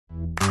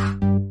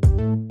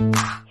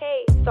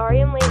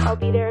Sorry I'm late, I'll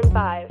be there in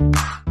 5.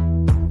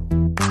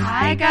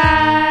 Hi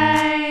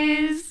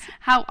guys!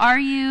 How are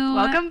you?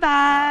 Welcome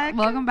back.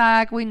 Welcome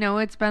back. We know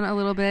it's been a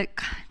little bit,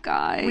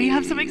 guys. We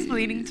have some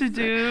explaining to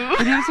do.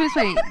 We have some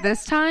explaining.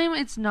 This time,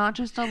 it's not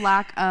just a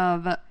lack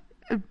of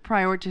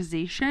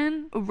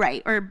prioritization.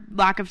 Right, or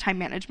lack of time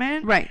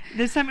management. Right.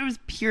 This time it was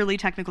purely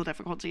technical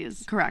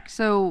difficulties. Correct.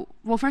 So,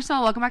 well, first of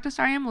all, welcome back to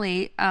Sorry I'm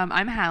Late.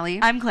 I'm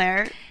Hallie. I'm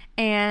Claire.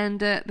 And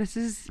this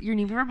is your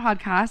new favorite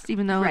podcast,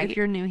 even though if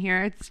you're new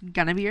here, it's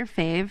gonna be your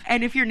fave.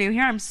 And if you're new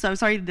here, I'm so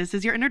sorry. This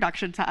is your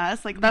introduction to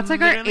us. Like That's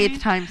like our 8th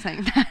time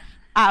saying that.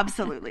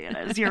 Absolutely it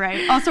is. You're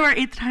right. Also our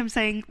 8th time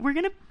saying we're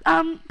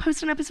gonna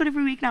post an episode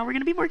every week now. We're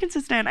gonna be more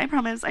consistent. I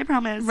promise.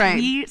 Right.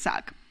 We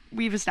suck.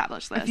 We've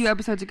established this. A few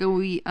episodes ago,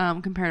 we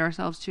compared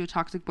ourselves to a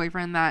toxic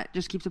boyfriend that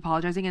just keeps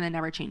apologizing and then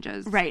never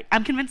changes. Right.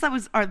 I'm convinced that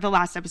was the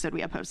last episode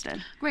we have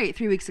posted. Great.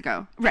 3 weeks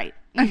ago. Right.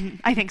 Mm-hmm.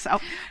 I think so.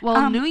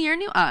 Well, new year,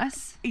 new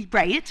us.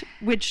 Right.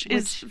 Which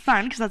is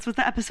fun because that's what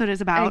the episode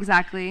is about.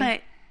 Exactly.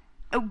 But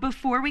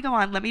before we go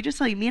on, let me just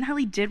tell you, me and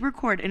Hallie did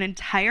record an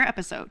entire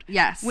episode.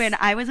 Yes. When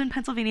I was in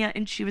Pennsylvania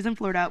and she was in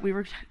Florida, we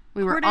were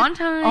on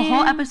time. A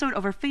whole episode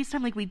over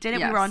FaceTime. Like we did it.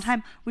 Yes. We were on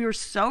time. We were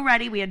so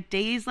ready. We had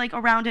days like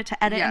around it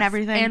to edit and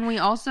everything. And we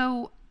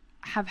also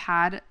have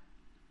had,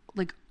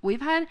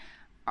 we've had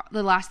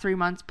the last 3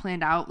 months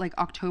planned out, like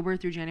October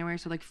through January.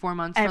 So like 4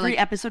 months. Every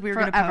episode we were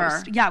going to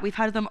post. Yeah. We've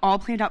had them all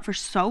planned out for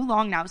so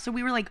long now. So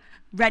we were like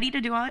ready to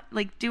do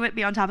it,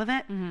 be on top of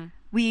it. Mm-hmm.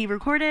 We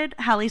recorded.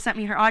 Hallie sent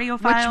me her audio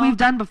file, which we've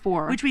done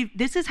before.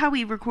 This is how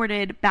we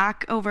recorded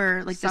back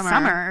over the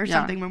summer or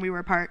something when we were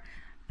apart.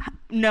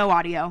 No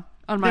audio.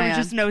 There was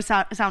just no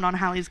sound on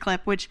Hallie's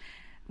clip, which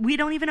we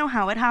don't even know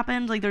how it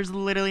happened. Like there's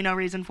literally no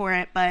reason for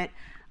it, but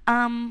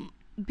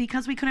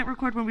because we couldn't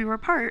record when we were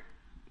apart,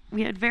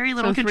 we had very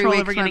little control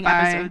over getting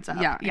episodes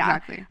up. Yeah,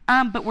 exactly.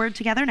 But we're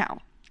together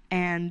now,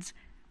 and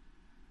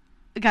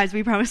guys,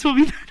 we promise we'll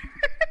be better.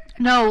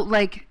 No,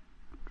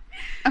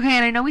 okay,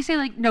 and I know we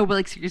say no,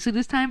 but seriously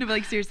this time. No,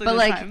 but seriously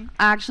this time.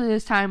 Actually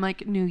this time,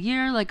 new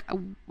year,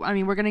 I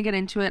mean, we're gonna get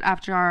into it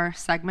after our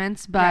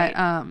segments, but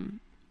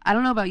I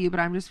don't know about you,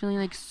 but I'm just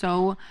feeling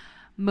so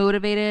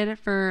motivated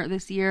for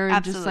this year and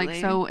Absolutely.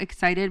 just so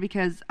excited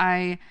because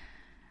I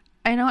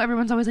know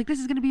everyone's always this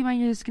is gonna be my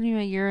year, this is gonna be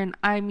my year, and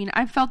I mean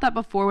I've felt that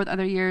before with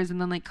other years, and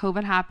then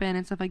COVID happened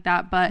and stuff like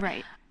that, but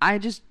I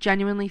just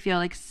genuinely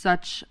feel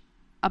such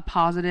a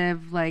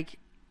positive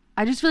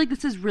I just feel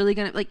this is really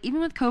gonna even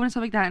with COVID and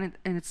stuff like that,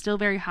 and it's still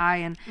very high,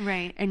 and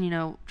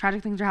and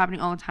tragic things are happening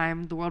all the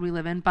time, the world we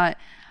live in, but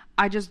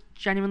I just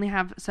genuinely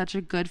have such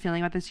a good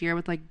feeling about this year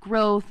with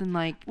growth and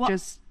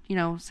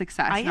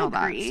success and all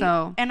agree. That.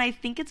 So, and I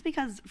think it's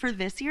because for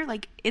this year,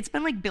 it's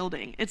been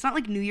building. It's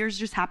not New Year's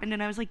just happened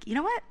and I was you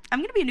know what?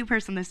 I'm gonna be a new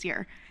person this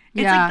year.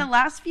 It's the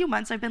last few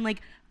months I've been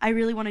I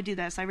really want to do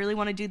this. I really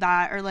want to do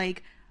that, or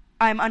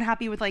I'm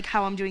unhappy with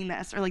how I'm doing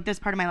this, or this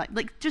part of my life,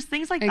 just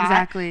things like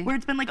that. Where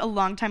it's been a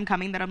long time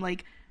coming that I'm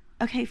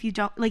okay, if you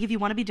don't if you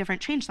want to be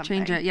different, change something.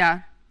 Change it,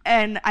 yeah.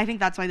 And I think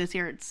that's why this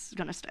year it's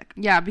gonna stick.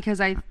 Yeah, because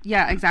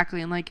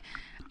exactly, and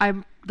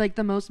I'm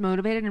the most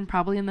motivated and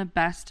probably in the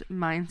best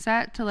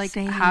mindset to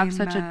have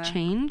such a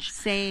change.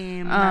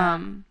 Same.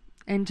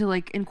 And to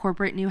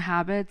incorporate new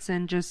habits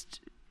and just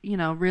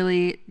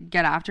really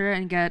get after it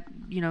and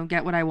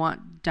get what I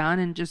want done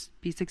and just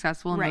be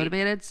successful and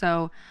motivated.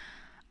 So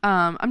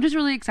I'm just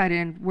really excited,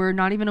 and we're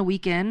not even a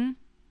week in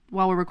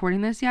while we're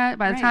recording this yet.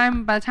 By the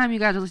time you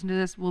guys are listening to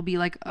this, we'll be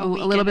a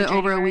little bit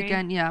over a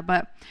weekend. Yeah,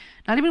 but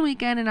not even a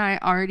weekend, and I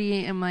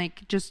already am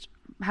just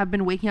have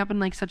been waking up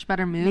in such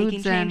better moods,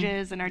 making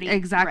changes and already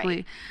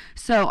exactly.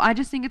 So I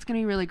just think it's gonna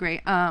be really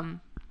great.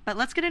 But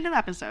let's get into the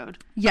episode.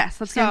 Yes,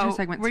 let's get into our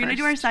segments. We're gonna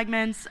do our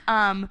segments.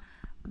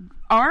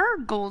 Our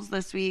goals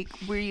this week,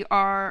 we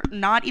are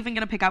not even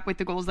gonna pick up with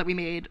the goals that we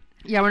made.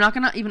 Yeah, we're not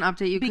gonna even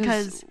update you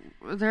because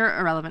they're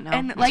irrelevant now.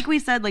 And we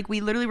said, we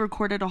literally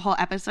recorded a whole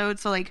episode,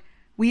 so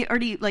we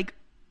already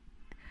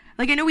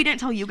I know we didn't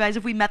tell you guys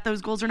if we met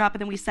those goals or not, but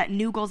then we set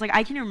new goals. I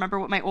can't even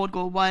remember what my old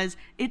goal was.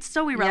 It's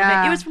so irrelevant.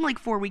 Yeah. It was from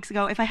 4 weeks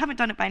ago. If I haven't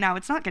done it by now,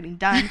 it's not getting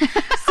done.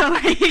 So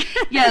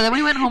yeah, then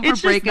we went home for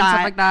break and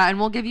stuff like that, and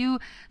we'll give you.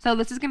 So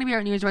this is going to be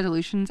our New Year's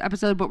resolutions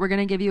episode, but we're going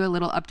to give you a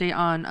little update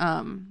on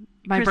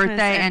my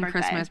birthday and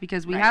Christmas,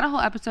 because we had a whole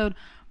episode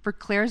for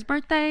Claire's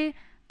birthday,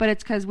 but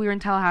it's because we were in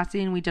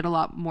Tallahassee and we did a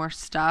lot more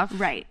stuff.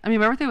 Right. I mean,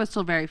 my birthday was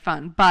still very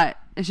fun, but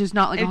it's just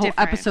not a whole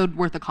episode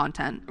worth of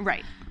content.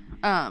 Right.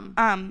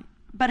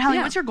 But Hallie,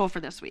 what's your goal for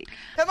this week?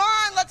 Come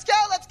on, let's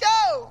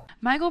go!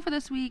 My goal for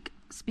this week,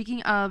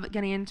 speaking of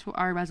getting into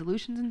our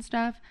resolutions and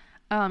stuff,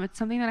 it's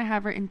something that I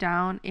have written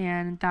down,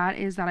 and that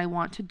is that I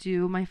want to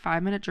do my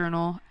 5-minute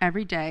journal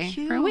every day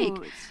for a week.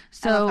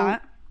 So, I love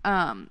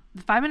that.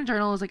 The 5-minute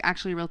journal is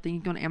actually a real thing. You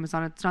can go on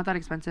Amazon. It's not that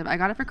expensive. I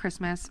got it for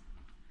Christmas.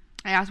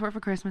 I asked for it for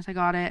Christmas. I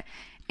got it,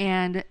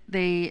 and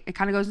it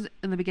kind of goes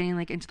in the beginning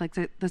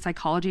into the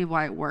psychology of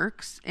why it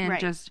works, and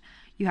just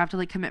you have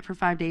to commit for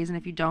 5 days, and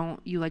if you don't,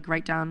 you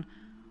write down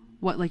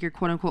what your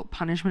quote unquote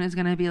punishment is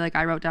going to be.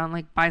 I wrote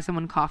down buy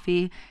someone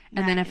coffee,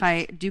 and then if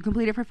I do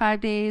complete it for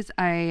 5 days,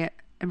 I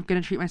am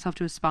going to treat myself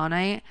to a spa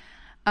night.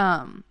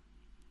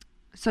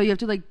 So you have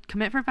to like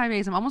commit for 5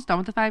 days. I'm almost done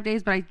with the 5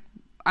 days, but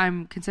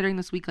I'm considering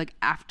this week like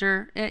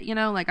after it, you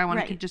know, like I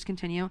want to just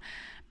continue.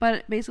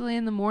 But basically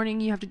in the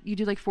morning you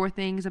do like 4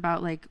 things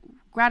about like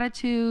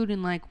gratitude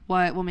and like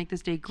what will make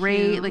this day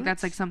great. Cute. Like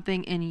that's like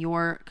something in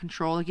your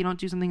control. Like you don't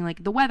do something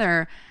like the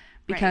weather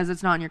because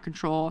it's not in your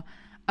control.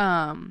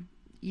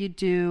 You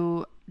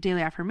do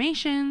daily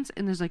affirmations,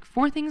 and there's like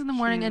 4 things in the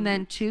morning and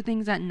then 2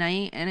 things at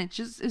night, and it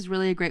just is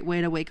really a great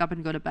way to wake up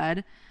and go to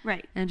bed.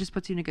 Right. And it just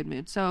puts you in a good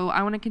mood. So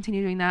I want to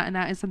continue doing that, and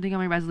that is something on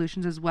my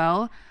resolutions as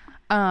well.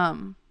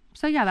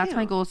 So yeah, that's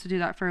my goal, is to do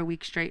that for a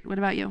week straight. What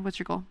about you? What's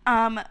your goal?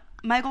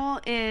 My goal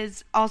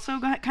is also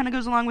kind of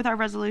goes along with our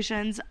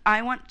resolutions.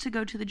 I want to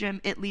go to the gym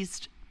at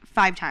least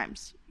 5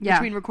 times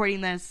between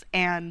recording this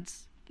and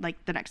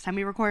like the next time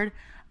we record.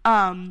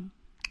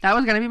 That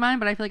was going to be mine,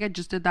 but I feel like I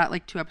just did that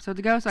like 2 episodes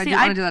ago, so I do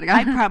want to do that again.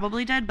 I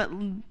probably did, but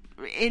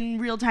in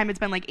real time, it's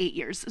been like 8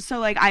 years. So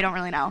like, I don't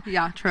really know.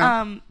 Yeah,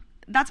 true.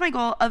 That's my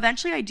goal.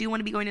 Eventually, I do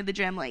want to be going to the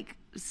gym like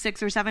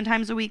 6 or 7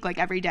 times a week, like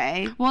every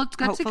day. Well, it's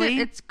good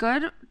it's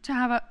good to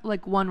have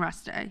like one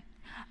rest day.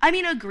 I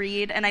mean,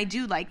 agreed, and I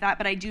do like that,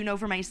 but I do know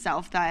for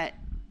myself that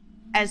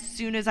as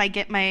soon as I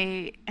get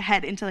my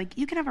head into like,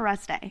 you can have a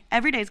rest day.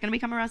 Every day is going to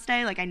become a rest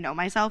day. Like, I know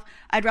myself.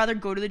 I'd rather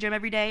go to the gym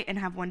every day and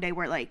have one day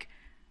where like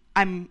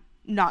I'm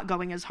not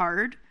going as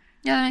hard.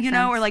 Yeah, that makes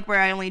sense. Or like where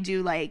I only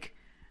do like,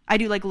 I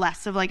do like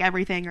less of like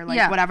everything or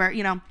like whatever,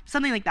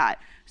 something like that.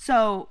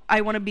 So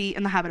I want to be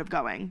in the habit of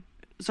going.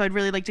 So I'd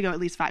really like to go at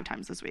least 5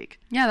 times this week.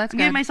 Yeah, that's good.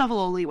 Give myself a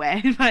little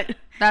leeway, but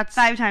that's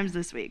 5 times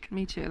this week.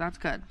 Me too. That's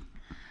good.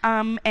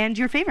 And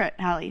your favorite,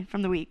 Hallie,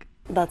 from the week?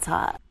 That's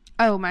hot.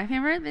 Oh, my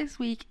favorite this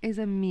week is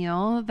a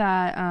meal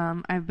that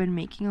I've been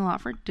making a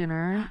lot for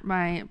dinner,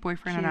 my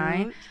boyfriend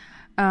and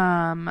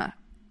I.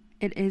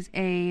 It is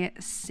a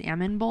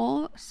salmon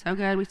bowl. So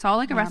good. We saw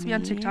like a recipe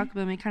on TikTok,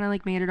 but we kind of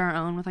like made it our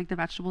own with like the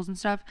vegetables and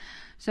stuff.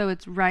 So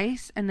it's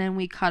rice, and then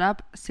we cut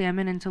up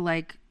salmon into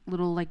like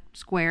little like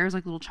squares,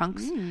 like little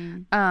chunks.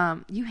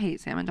 You hate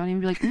salmon. Don't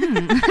even be like,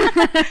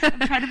 I'm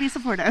trying to be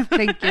supportive.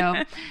 Thank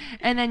you.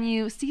 And then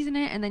you season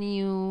it, and then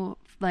you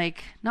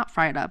like not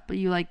fry it up, but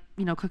you like,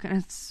 cook it in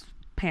a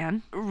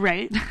pan.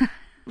 Right.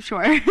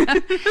 Sure.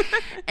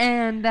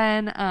 And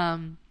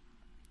then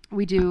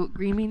we do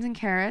green beans and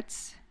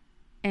carrots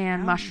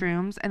and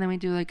mushrooms, and then we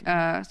do like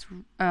a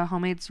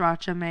homemade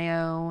sriracha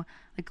mayo,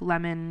 like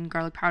lemon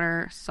garlic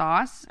powder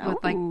sauce with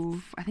like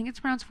I think it's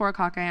pronounced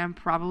furikake. I'm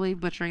probably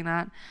butchering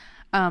that,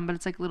 but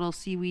it's like little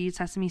seaweed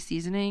sesame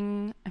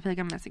seasoning. I feel like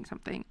I'm missing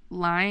something.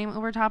 Lime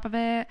over top of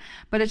it,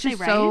 but it's just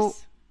so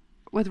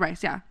with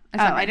rice. Yeah.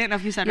 I didn't know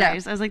if you said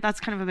rice. I was like, that's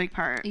kind of a big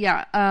part.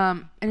 Yeah.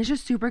 And it's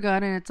just super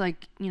good, and it's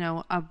like,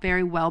 a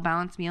very well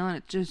balanced meal, and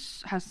it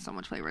just has so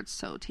much flavor. It's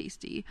so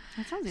tasty.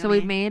 That sounds yummy. So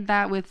we've made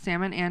that with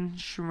salmon and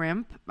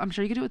shrimp. I'm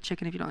sure you could do it with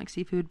chicken if you don't like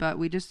seafood, but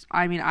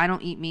I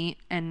don't eat meat,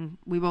 and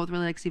we both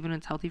really like seafood, and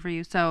it's healthy for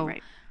you. So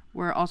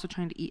we're also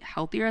trying to eat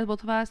healthier, as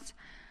both of us.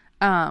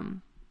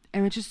 And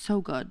it's just so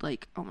good.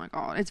 Like, oh my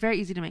God. It's very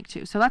easy to make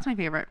too. So that's my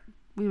favorite.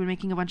 We've been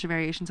making a bunch of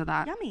variations of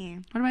that. Yummy.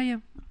 What about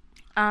you?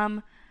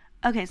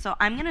 Okay, so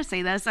I'm going to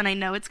say this, and I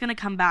know it's going to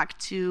come back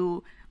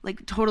to,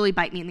 like, totally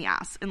bite me in the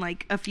ass in,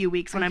 like, a few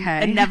weeks when I'm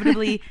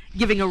inevitably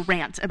giving a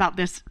rant about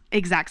this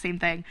exact same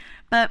thing.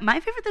 But my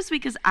favorite this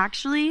week is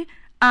actually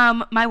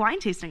my wine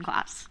tasting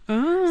class.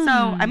 Oh. So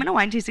I'm in a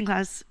wine tasting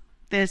class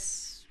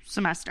this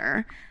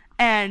semester,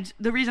 and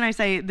the reason I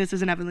say this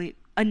is inevitably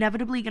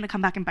going to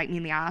come back and bite me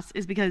in the ass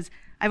is because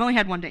I've only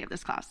had 1 day of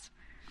this class.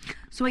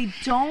 So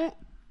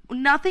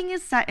nothing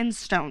is set in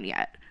stone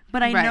yet,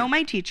 but I know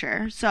my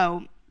teacher,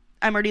 so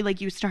I'm already like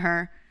used to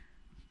her.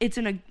 It's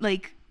in a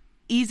like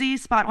easy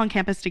spot on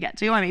campus to get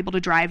to. I'm able to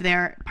drive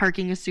there.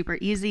 Parking is super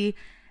easy,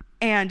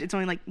 and it's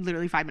only like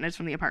literally 5 minutes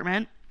from the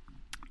apartment.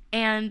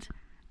 And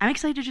I'm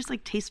excited to just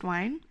like taste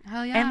wine.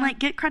 Hell yeah. And like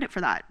get credit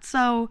for that.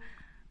 So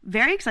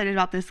very excited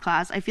about this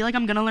class. I feel like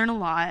I'm gonna learn a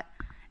lot,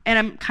 and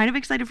I'm kind of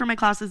excited for my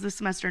classes this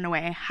semester in a way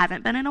I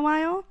haven't been in a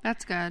while.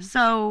 That's good.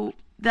 So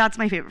that's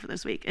my favorite for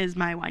this week is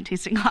my wine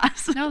tasting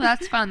class. No,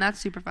 that's fun. That's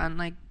super fun.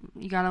 Like,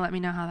 you gotta let me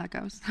know how that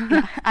goes.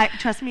 Yeah,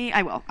 trust me,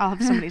 I will. I'll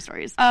have so many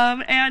stories.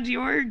 And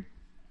your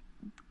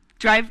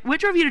what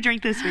drove you to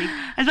drink this week?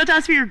 I was about to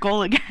ask for your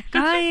goal again.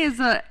 Guys,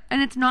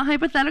 and it's not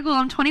hypothetical.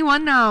 I'm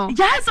 21 now.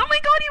 Yes, oh my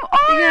God, you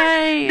are.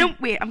 Yay. No,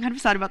 wait, I'm kind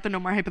of sad about the no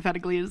more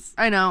hypotheticallys.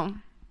 I know.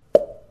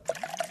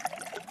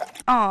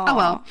 Aww. Oh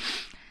well.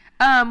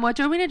 What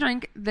drove me to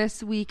drink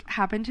this week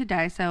happened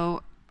today.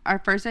 So our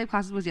first day of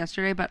classes was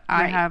yesterday, but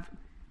I have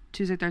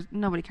Tuesday, Thursday.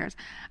 Nobody cares.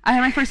 I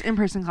had my first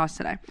in-person class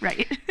today.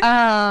 Right.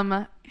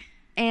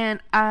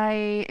 And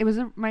it was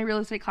my real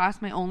estate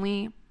class, my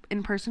only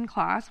in-person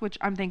class, which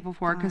I'm thankful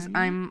for because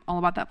I'm all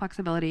about that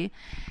flexibility.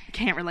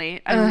 Can't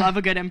relate. I love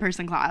a good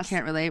in-person class.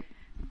 Can't relate.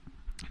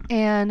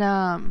 And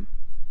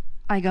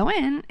I go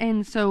in,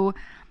 and so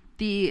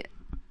the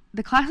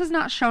class has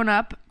not shown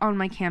up on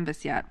my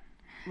Canvas yet.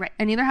 Right.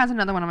 And neither has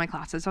another one of my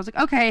classes. So I was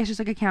like, okay, it's just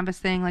like a Canvas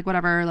thing, like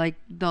whatever, like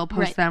they'll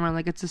post them, or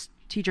like it's a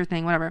teacher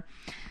thing, whatever.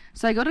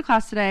 So I go to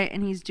class today,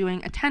 and he's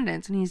doing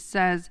attendance, and he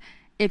says,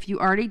 if you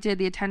already did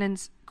the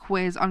attendance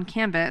quiz on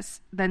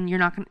Canvas, then your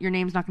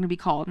name's not going to be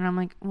called. And I'm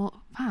like,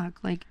 well, fuck,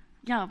 like,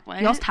 yeah,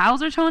 what? Y'all's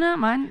titles are showing up,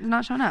 mine's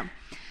not showing up.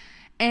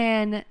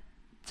 And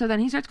so then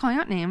he starts calling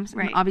out names.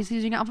 Right. Obviously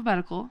he's doing it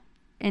alphabetical,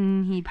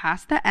 and he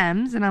passed the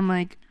M's, and I'm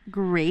like,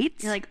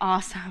 great. You're like,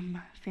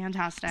 awesome,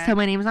 fantastic. So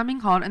my name's not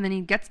being called, and then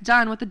he gets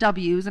done with the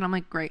W's, and I'm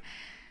like, great.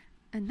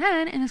 And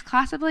then in this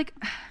class of like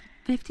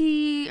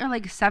 50 or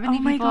like 70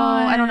 people,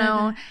 God. I don't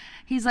know,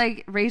 he's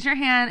like, raise your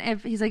hand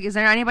if, he's like, is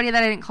there anybody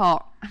that I didn't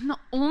call? I'm the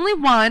only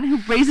one who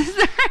raises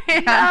their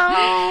hand.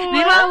 No.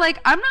 Meanwhile, like,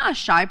 I'm not a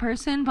shy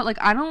person, but like,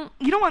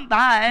 you don't want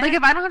that. Like,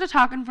 if I don't have to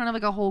talk in front of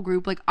like a whole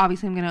group, like,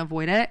 obviously I'm going to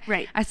avoid it.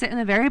 Right. I sit in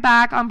the very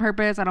back on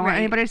purpose. I don't want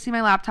anybody to see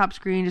my laptop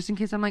screen, just in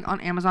case I'm like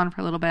on Amazon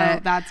for a little bit. Oh,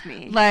 that's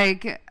me.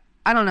 Like,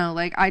 I don't know.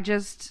 Like, I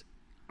don't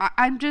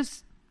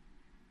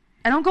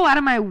go out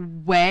of my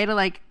way to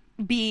like,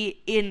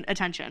 be in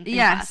attention.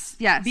 Yes.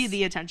 Be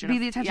the attention. Be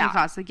the attention of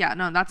class. Like, yeah,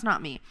 no, that's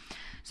not me.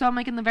 So I'm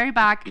like in the very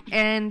back,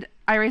 and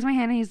I raise my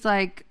hand, and he's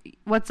like,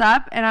 what's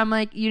up? And I'm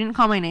like, you didn't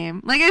call my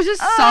name. Like, it's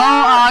just so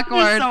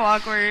awkward. So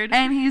awkward.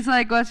 And he's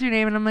like, what's your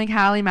name? And I'm like,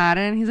 Hallie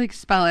Madden. And he's like,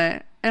 spell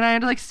it. And I had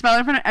to like spell it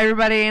in front of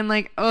everybody, and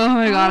like, oh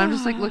my God. I'm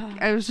just like, look,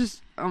 I was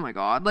just, oh my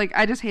God. Like,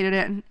 I just hated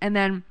it. And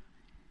then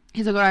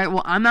he's like, all right,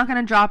 well, I'm not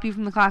going to drop you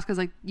from the class, because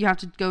like, you have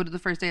to go to the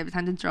first day of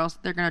attendance, or else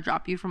they're going to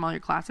drop you from all your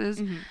classes.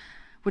 Mm-hmm.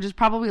 Which is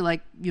probably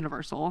like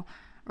universal,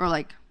 or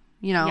like,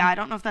 you know. Yeah, I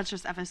don't know if that's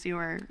just FSU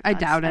or I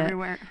doubt it.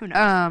 Everywhere. Who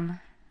knows?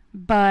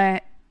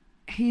 But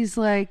he's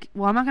like,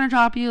 well, I'm not gonna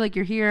drop you. Like,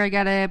 you're here, I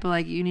get it, but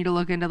like, you need to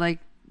look into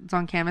like, it's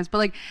on Canvas. But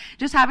like,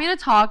 just having to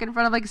talk in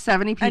front of like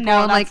 70 people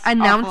and like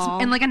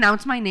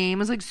announce my name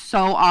was like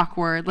so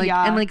awkward. Like,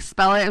 and like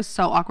spell it was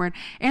so awkward.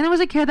 And there was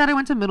a kid that I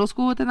went to middle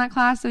school with in that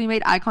class, so he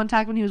made eye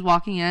contact when he was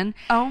walking in.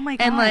 Oh my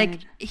God. And like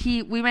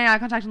we made eye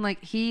contact, and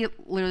like he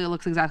literally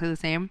looks exactly the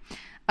same.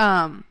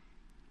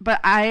 But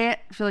I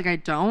feel like I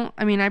don't.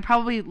 I mean, I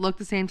probably look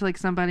the same to like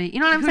somebody, you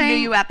know what I'm saying? Who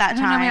knew you at that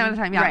time. Who knew me at the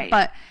time, yeah.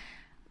 Right.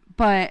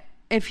 But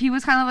if he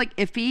was kind of like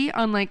iffy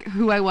on like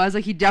who I was,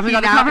 like he definitely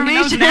got the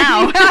confirmation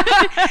now.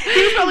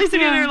 He was probably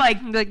sitting there like,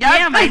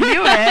 damn, I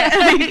knew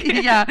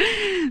it. Yeah.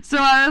 So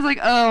I was like,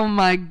 oh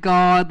my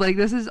God, like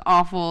this is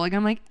awful. Like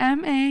I'm like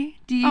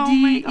MADDEN. Oh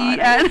my God,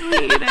 I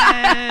hate it.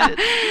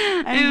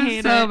 It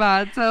was so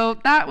bad. So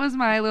that was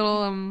my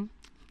little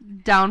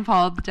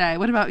downfall of the day.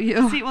 What about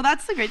you? See, well,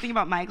 that's the great thing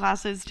about my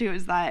classes too,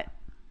 is that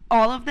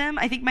all of them,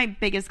 I think my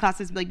biggest class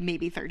is like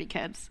maybe 30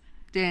 kids.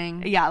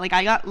 Dang. Yeah, like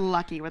I got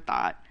lucky with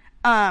that.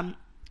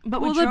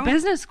 But the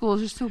business school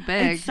is just so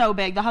big. It's so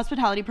big. The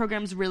hospitality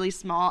program's really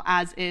small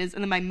as is,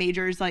 and then my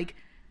major is like,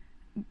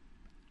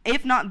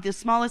 if not the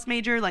smallest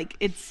major, like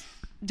it's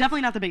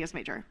definitely not the biggest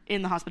major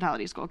in the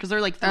hospitality school, because they're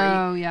like 3.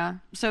 Oh yeah.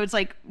 So it's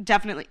like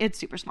definitely, it's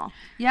super small.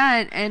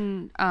 Yeah,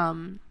 and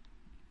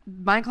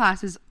my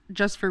class is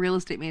just for real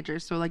estate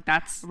majors, so like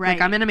that's right.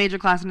 Like I'm in a major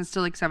class, and it's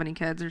still like 70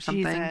 kids or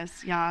something.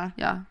 Jesus, yeah.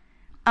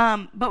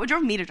 But what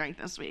drove me to drink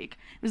this week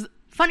was,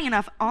 funny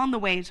enough, on the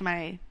way to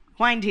my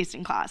wine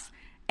tasting class,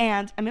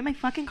 and I'm in my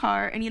fucking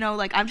car, and you know,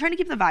 like I'm trying to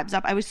keep the vibes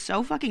up. I was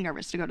so fucking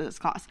nervous to go to this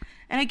class,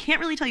 and I can't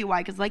really tell you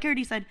why, because like I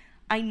already said,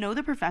 I know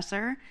the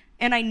professor,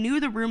 and I knew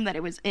the room that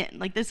it was in.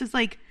 Like this is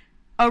like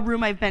a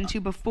room I've been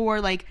to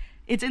before. Like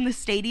it's in the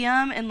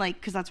stadium, and like,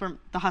 because that's where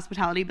the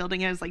hospitality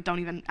building is. Like, don't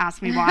even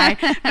ask me why,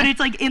 but it's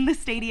like in the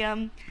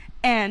stadium.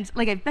 And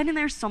like I've been in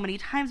there so many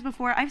times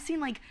before. I've seen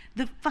like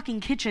the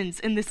fucking kitchens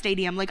in the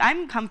stadium. Like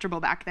I'm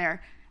comfortable back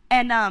there.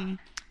 And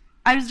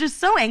I was just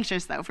so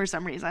anxious though for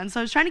some reason.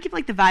 So I was trying to keep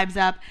like the vibes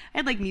up. I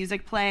had like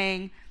music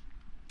playing,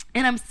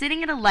 and I'm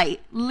sitting at a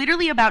light,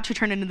 literally about to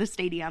turn into the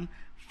stadium,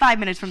 5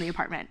 minutes from the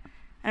apartment.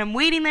 And I'm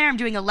waiting there. I'm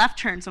doing a left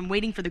turn, so I'm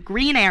waiting for the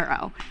green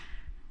arrow.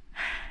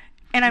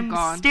 And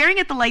I'm staring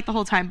at the light the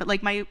whole time, but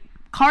like my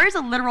car is a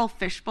literal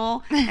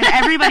fishbowl, and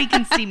everybody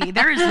can see me.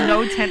 There is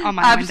no tint on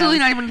my windows. Absolutely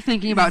not even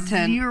thinking about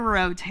tint.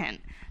 0 tint.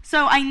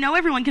 So I know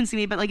everyone can see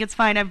me, but like it's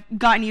fine. I've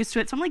gotten used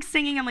to it. So I'm like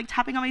singing. I'm like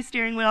tapping on my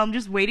steering wheel. I'm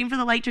just waiting for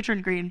the light to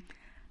turn green.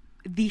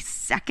 The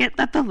second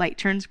that the light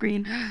turns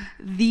green,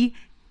 the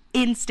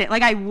instant,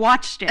 like I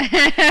watched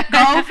it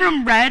go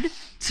from red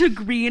to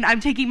green. I'm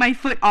taking my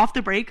foot off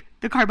the brake.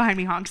 The car behind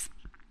me honks.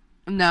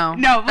 No,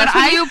 but that's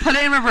when you put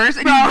it in reverse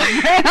and you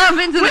ram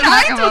into the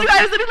back of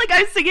I was literally like,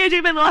 I was singing, I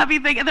did my little happy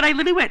thing, and then I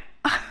literally went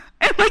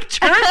and like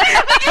turned.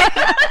 I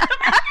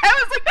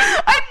was like,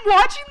 I'm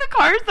watching the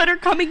cars that are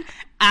coming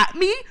at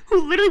me,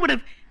 who literally would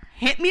have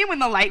hit me when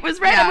the light was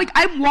red. Yeah.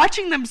 I'm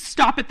watching them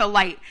stop at the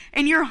light,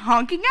 and you're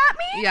honking at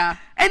me. Yeah.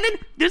 And then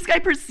this guy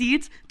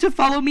proceeds to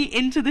follow me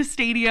into the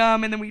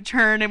stadium, and then we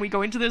turn and we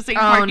go into the same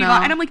parking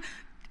lot, and I'm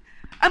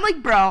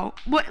like, bro,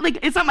 what? Like,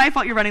 it's not my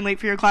fault you're running late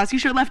for your class. You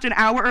should have left an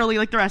hour early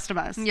like the rest of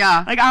us.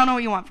 Yeah. Like, I don't know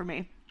what you want from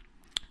me.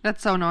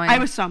 That's so annoying. I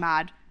was so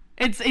mad.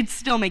 It's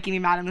still making me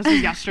mad, and this was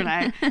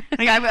yesterday.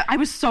 Like, I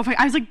was so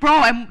I was like,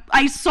 bro,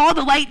 I saw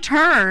the light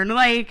turn.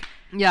 Like,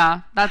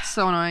 yeah, that's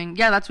so annoying.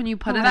 Yeah, that's when you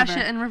put that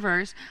shit in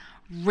reverse,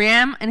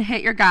 ram and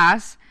hit your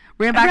gas,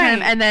 ran back at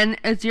him, and then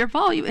it's your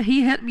fault.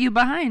 He hit you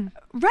behind.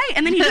 Right.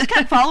 And then he just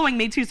kept following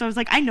me too. So I was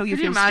like, I know you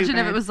feel stupid. Imagine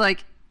if it was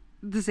like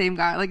the same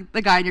guy, like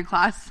the guy in your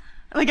class.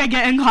 Like I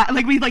get in class,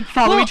 like we like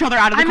follow each other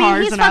out of the cars. I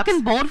mean, he's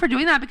fucking bold for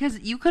doing that because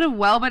you could have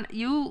been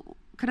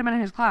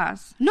in his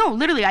class. No,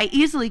 literally, I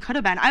easily could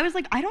have been. I was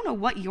like, I don't know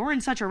what you're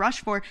in such a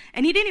rush for.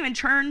 And he didn't even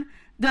turn.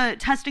 The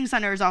testing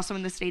center is also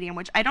in the stadium,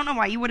 which I don't know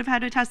why you would have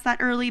had to test that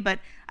early, but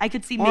I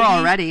could see maybe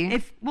already.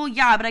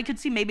 But I could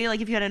see maybe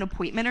like if you had an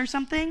appointment or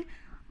something,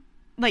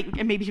 like,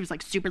 and maybe he was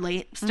like super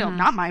late. Still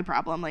not my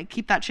problem. Like,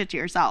 keep that shit to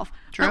yourself.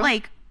 True. But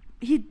like,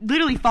 he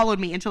literally followed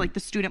me into like the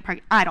student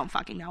park. I don't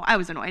fucking know. I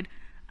was annoyed.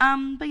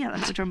 But yeah,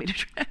 that's what drove me to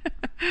try.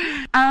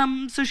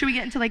 So should we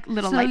get into like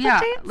little life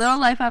updates? Little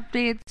life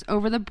updates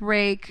over the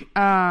break.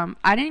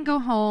 I didn't go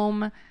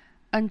home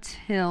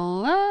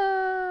until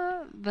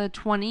the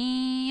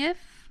 20th.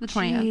 The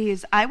 20th.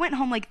 Jeez, I went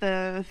home like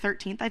the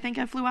 13th. I think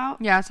I flew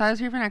out. Yeah, so I was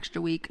here for an extra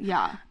week.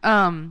 Yeah.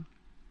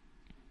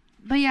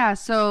 But yeah,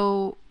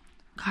 so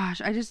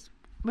gosh,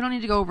 we don't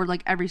need to go over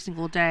like every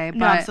single day. But,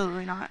 no,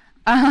 absolutely not.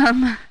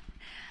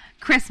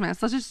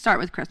 Christmas. Let's just start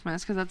with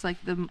Christmas because that's like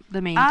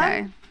the main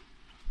day.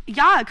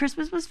 Yeah,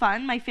 Christmas was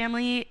fun. My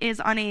family is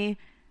on a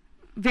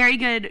very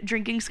good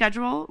drinking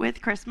schedule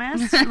with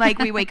Christmas. Like,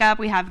 we wake up,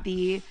 we have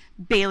the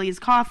Bailey's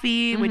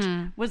coffee, which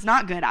was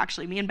not good,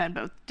 actually. Me and Ben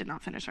both did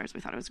not finish ours. We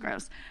thought it was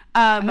gross.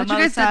 I thought you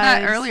guys said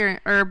that earlier,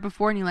 or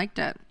before, and you liked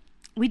it.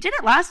 We did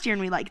it last year,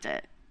 and we liked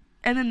it.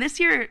 And then this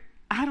year,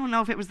 I don't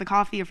know if it was the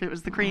coffee, if it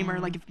was the cream, or,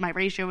 like, if my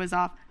ratio was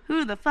off.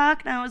 Who the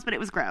fuck knows? But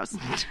it was gross.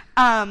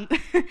 And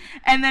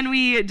then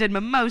we did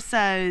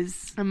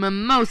mimosas.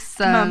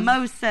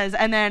 Mimosas.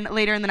 And then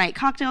later in the night,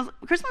 cocktails.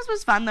 Christmas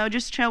was fun, though.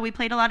 Just chill. We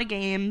played a lot of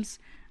games.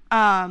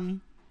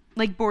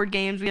 Like, board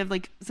games. We have,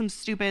 like, some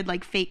stupid,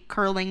 like, fake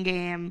curling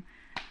game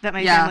that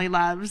my family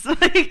loves.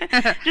 Like,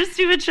 just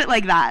stupid shit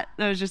like that.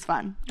 That was just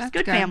fun. Just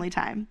good family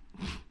time.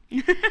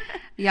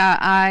 Yeah,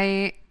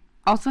 I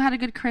also had a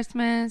good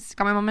Christmas.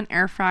 Got my mom an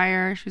air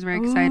fryer. She was very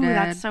excited.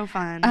 That's so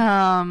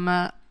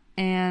fun.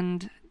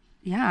 And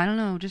yeah, I don't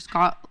know, just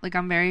got, like,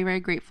 I'm very,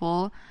 very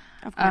grateful.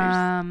 Of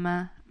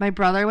course. My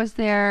brother was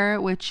there,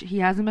 which he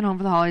hasn't been home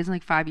for the holidays in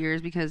like 5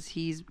 years because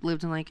he's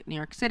lived in like New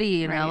York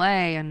City and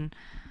LA and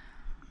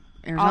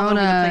Arizona all over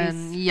the place.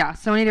 And yeah,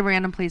 so many different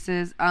random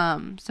places.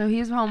 So he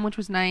was home, which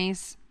was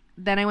nice.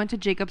 Then I went to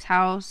Jacob's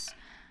house,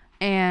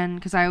 and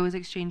because I always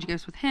exchange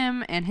gifts with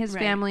him and his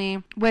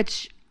family,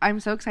 which I'm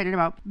so excited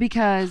about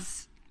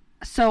because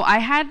so I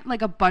had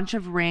like a bunch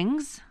of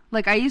rings.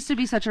 Like, I used to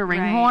be such a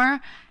ring whore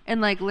and,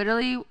 like,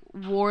 literally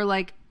wore,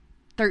 like,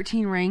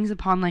 13 rings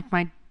upon, like,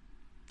 my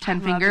 10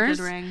 fingers.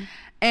 A good ring.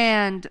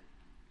 And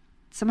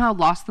somehow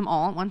lost them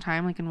all at one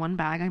time, like, in one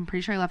bag. I'm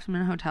pretty sure I left them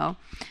in a hotel.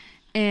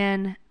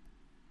 And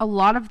a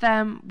lot of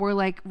them were,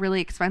 like, really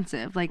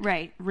expensive. Like,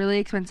 really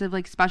expensive,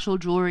 like, special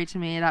jewelry to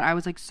me that I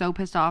was, like, so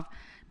pissed off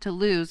to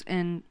lose.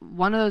 And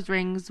one of those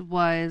rings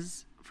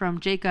was from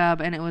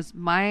Jacob, and it was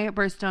my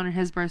birthstone and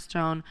his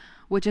birthstone,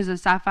 which is a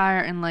sapphire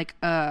and, like,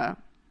 a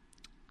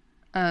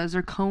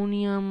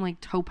zirconium, like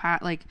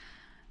topaz, like,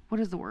 what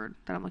is the word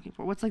that I'm looking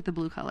for? What's like the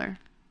blue color?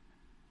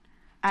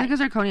 It's like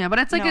a zirconia, but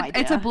it's like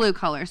it's a blue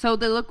color. So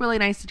they look really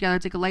nice together.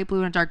 It's like a light blue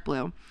and a dark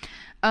blue.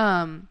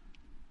 And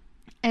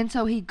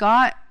so he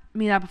got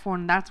me that before,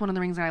 and that's one of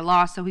the rings that I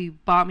lost. So he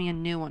bought me a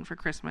new one for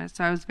Christmas.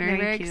 So I was very,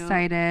 very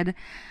excited.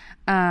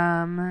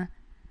 Yeah,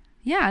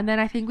 and then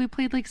I think we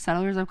played like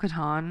Settlers of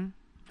Catan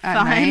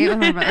at night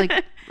with my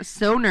like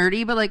so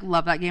nerdy, but like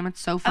love that game. It's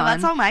so fun.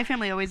 That's all my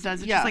family always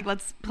does. It's just like,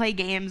 let's play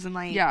games and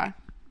like yeah.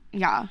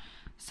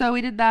 So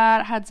we did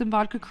that. Had some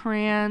vodka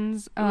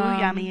crayons. Ooh,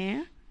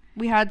 yummy.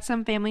 We had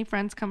some family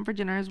friends come for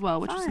dinner as well,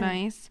 which was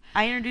nice.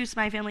 I introduced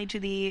my family to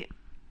the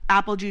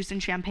apple juice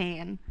and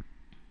champagne,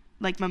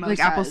 like mimosas.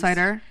 Like apple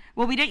cider.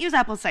 Well, we didn't use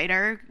apple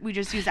cider. We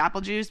just used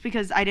apple juice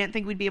because I didn't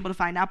think we'd be able to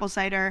find apple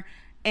cider,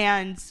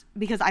 and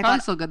because I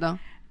thought still good though.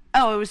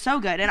 Oh, it was so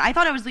good. And I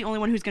thought I was the only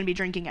one who's going to be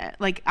drinking it,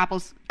 like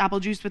apple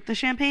juice with the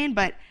champagne,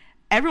 but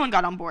everyone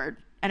got on board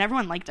and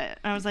everyone liked it.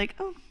 And I was like,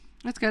 oh,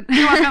 that's good.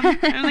 You're welcome.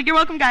 I was like, you're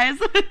welcome, guys.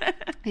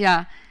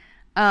 Yeah.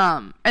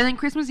 And then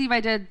Christmas Eve,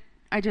 I did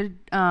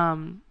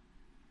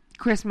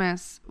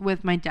Christmas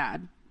with my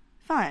dad.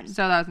 Fun.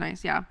 So that was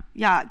nice. Yeah.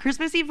 Yeah.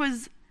 Christmas Eve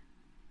was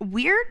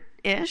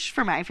weird-ish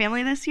for my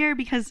family this year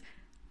because,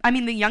 I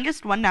mean, the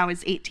youngest one now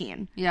is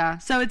 18. Yeah.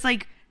 So it's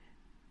like,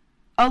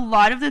 a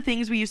lot of the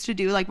things we used to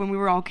do, like when we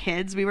were all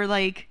kids, we were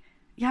like,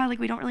 yeah, like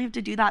we don't really have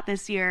to do that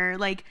this year.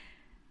 Like,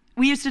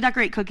 we used to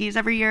decorate cookies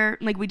every year.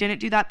 Like, we didn't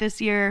do that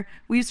this year.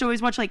 We used to always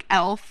watch like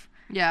Elf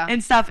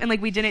and stuff. And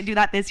like, we didn't do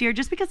that this year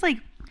just because like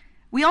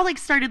we all like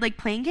started like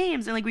playing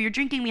games and like we were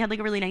drinking. We had like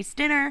a really nice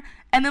dinner.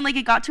 And then like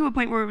it got to a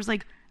point where it was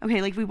like,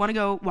 okay, like we want to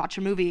go watch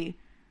a movie.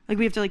 Like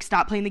we have to like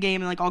stop playing the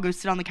game and like all go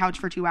sit on the couch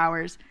for 2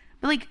 hours.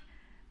 But like,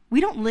 we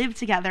don't live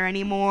together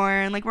anymore.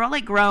 And like, we're all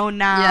like grown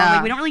now. Yeah.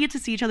 Like, we don't really get to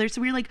see each other. So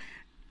we were like,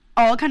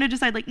 all kind of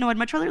decide like, no, I'd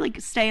much rather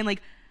like stay and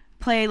like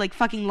play like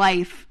fucking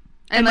life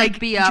and like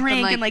be up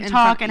drink and like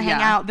talk and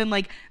hang out than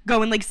like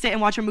go and like sit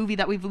and watch a movie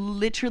that we've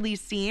literally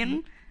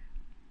seen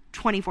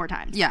 24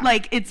 times. Yeah,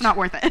 like it's not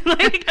worth it.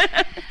 Like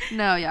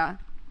no, yeah,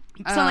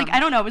 So, like, I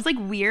don't know. It was, like,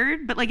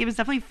 weird, but, like, it was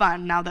definitely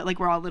fun now that, like,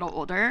 we're all a little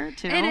older,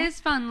 too. It is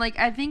fun. Like,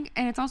 I think,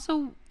 and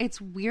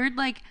it's weird,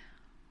 like,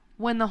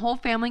 when the whole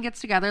family gets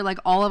together, like,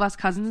 all of us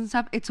cousins and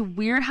stuff, it's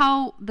weird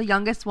how the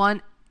youngest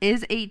one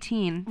is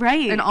 18.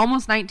 Right. And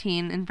almost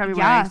 19 in February.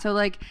 Yeah. So,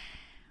 like,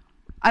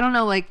 I don't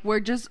know, like, we're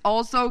just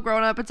all so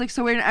grown up. It's, like,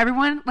 so weird.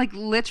 Everyone, like,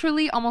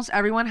 literally almost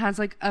everyone has,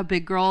 like, a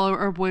big girl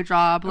or a boy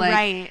job. Like,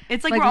 right.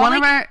 It's, like, we're all, one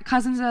like, of our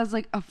cousins has,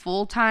 like, a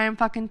full-time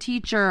fucking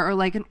teacher or,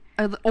 like, an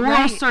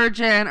oral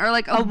surgeon or,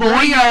 like, a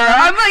lawyer.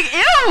 I'm like,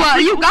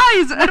 ew, you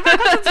guys. One of my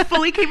cousins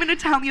fully came into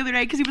town the other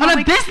day because he was on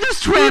a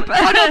business trip.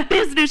 On a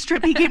business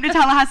trip, he came to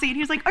Tallahassee and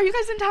he was like, "Are you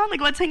guys in town? Like,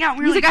 let's hang out."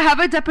 And we were like, "I have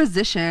a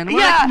deposition." We're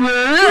yeah. He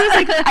was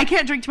like, "I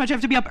can't drink too much. I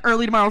have to be up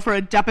early tomorrow for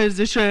a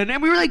deposition."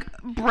 And we were like,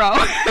 "Bro,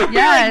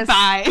 yes,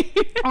 bye."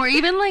 Or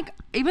even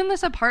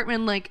this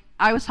apartment, like,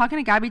 I was talking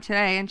to Gabby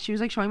today and she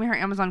was, like, showing me her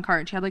Amazon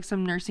cart. She had, like,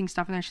 some nursing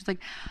stuff in there. She's like,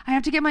 "I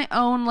have to get my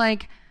own,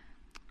 like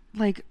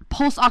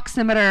pulse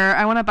oximeter.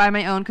 I want to buy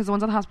my own because the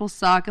ones at the hospital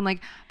suck." And,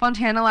 like,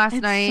 Fontana last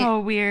night,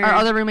 so weird. Our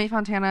other roommate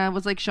Fontana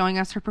was, like, showing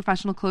us her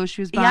professional clothes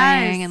she was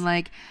buying. Yes. And,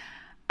 like,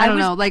 I don't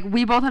know, like,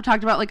 we both have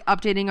talked about, like,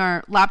 updating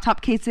our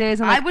laptop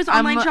cases. And, like, I was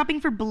online shopping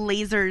for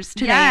blazers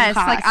today. Yes,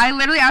 like, I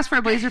literally asked for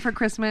a blazer for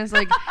Christmas.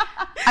 Like,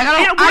 I got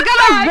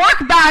a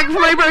work bag for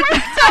my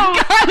birthday.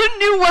 I got a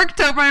new work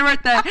tote for my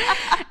birthday.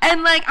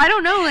 And, like, I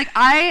don't know, like,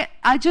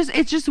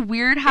 it's just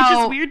weird how. It's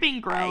just weird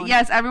being grown.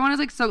 Yes, everyone is,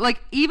 like, so,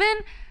 like, even.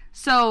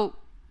 So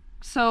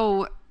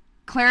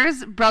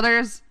Claire's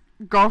brother's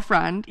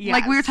girlfriend, yes.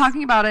 Like, we were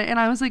talking about it, and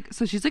I was like,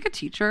 so she's, like, a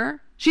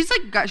teacher? She's,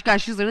 like,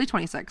 guys, she's literally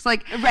 26.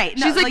 Like, right.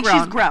 No, she's, like, grown.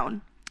 She's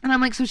grown. And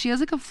I'm like, so she has,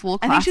 like, a full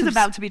class. I think she's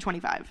about to be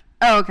 25.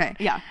 Oh, okay.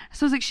 Yeah.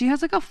 So it's like, she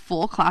has, like, a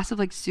full class of,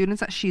 like, students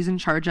that she's in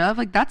charge of.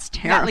 Like, that's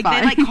terrifying. Yeah,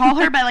 like, they, like, call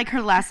her by, like,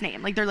 her last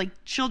name. Like, they're, like,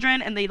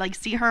 children, and they, like,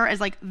 see her as,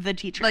 like, the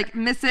teacher. Like,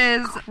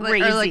 Mrs.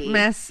 Crazy. Or, like,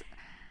 Miss.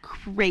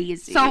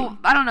 Crazy. So,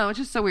 I don't know. It's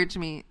just so weird to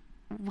me.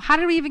 How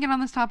did we even get on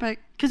this topic?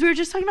 Because we were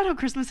just talking about how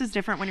Christmas is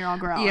different when you're all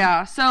grown.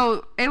 Yeah,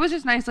 so it was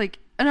just nice, like,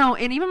 no,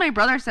 and even my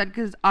brother said,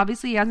 because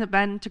obviously he hasn't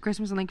been to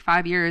Christmas in, like,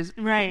 5 years.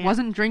 Right.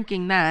 Wasn't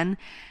drinking then.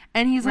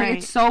 And he's like,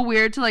 it's so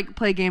weird to, like,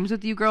 play games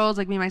with you girls,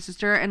 like, me and my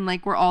sister, and,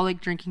 like, we're all, like,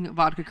 drinking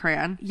vodka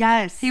crayon.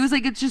 Yes. He was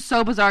like, it's just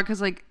so bizarre,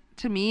 because, like,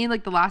 to me,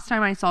 like, the last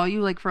time I saw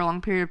you, like, for a long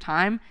period of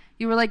time,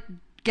 you were, like,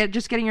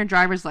 just getting your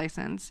driver's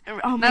license.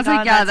 Oh my God,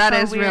 like, yeah, that so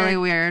is weird. Really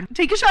weird.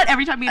 Take a shot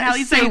every time me and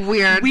Hallie say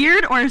weird.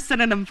 Weird or a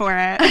synonym for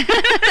it.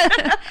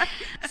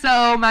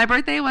 So my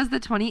birthday was the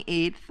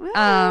 28th. Woo.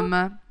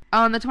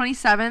 On the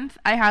 27th,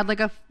 I had, like,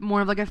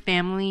 more of, like, a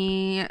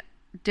family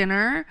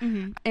dinner.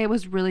 Mm-hmm. It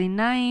was really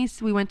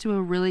nice. We went to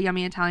a really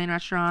yummy Italian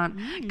restaurant.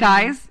 Mm-hmm.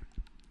 Guys,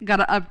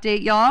 gotta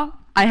update y'all.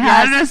 I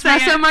had an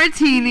espresso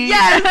martini.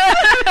 Yes.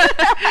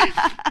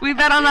 We've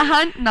been on the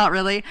hunt. Not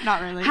really.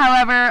 Not really.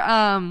 However,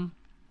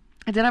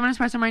 I did have an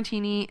espresso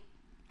martini.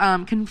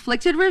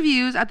 Conflicted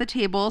reviews at the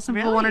table. Some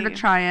people wanted to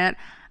try it.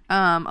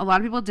 A lot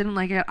of people didn't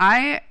like it.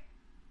 I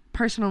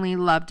personally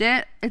loved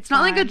it. It's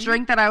not like a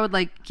drink that I would,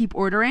 like, keep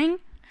ordering.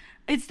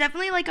 It's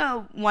definitely like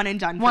a one and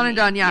done. One and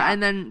done, yeah.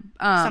 And then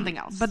something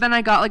else. But then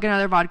I got, like,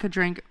 another vodka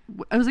drink.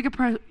 It was like a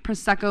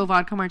prosecco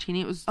vodka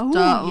martini. It was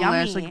delish,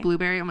 yummy. like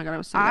blueberry. Oh my god, it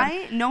was so good.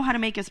 I know how to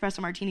make espresso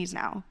martinis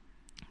now.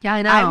 Yeah,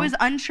 I know. I was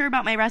unsure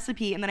about my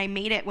recipe, and then I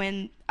made it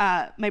when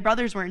my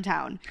brothers were in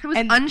town. I was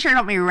unsure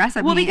about my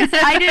recipe. Well, because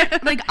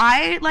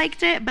I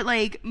liked it, but,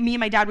 like, me and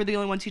my dad were the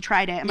only ones who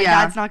tried it, and my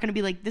dad's not going to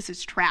be like, this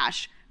is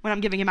trash when I'm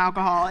giving him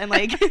alcohol, and,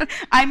 like,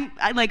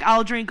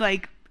 I'll drink,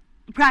 like,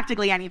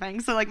 practically anything.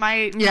 So, like,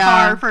 my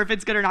bar for if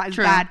it's good or not is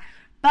bad.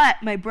 But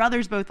my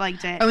brothers both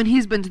liked it. Oh, and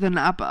he's been to the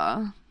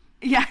Napa.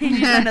 Yeah, he's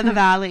been to the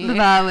Valley. The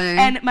Valley.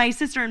 And my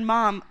sister and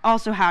mom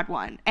also had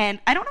one. And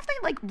I don't know if they,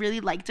 like, really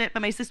liked it,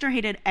 but my sister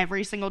hated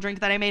every single drink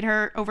that I made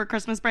her over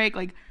Christmas break.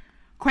 Like,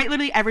 quite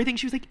literally everything.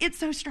 She was like, it's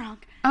so strong.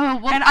 Oh,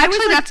 well, and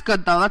actually, that's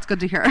good, though. That's good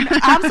to hear.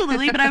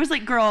 Absolutely. But I was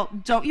like, girl,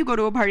 don't you go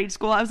to a party at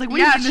school. I was like, what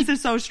do you mean this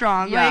is so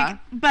strong? Yeah. Like,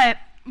 but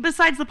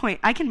besides the point,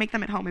 I can make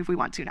them at home if we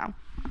want to now.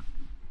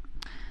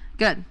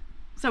 Good.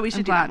 So we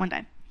should do that one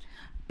day.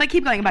 But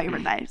keep going about your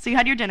birthday. So you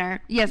had your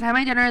dinner. Yes, I had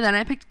my dinner. Then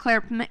I picked Claire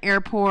up from the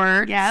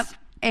airport. Yep.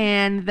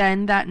 And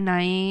then that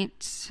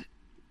night,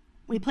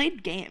 we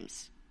played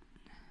games.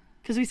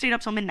 Because we stayed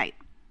up till midnight.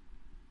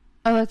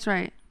 Oh, that's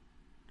right.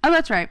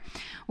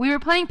 We were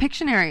playing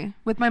Pictionary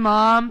with my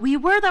mom. We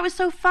were. That was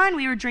so fun.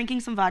 We were drinking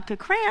some vodka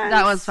crayons.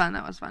 That was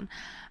fun.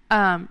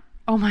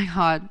 Oh my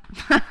god.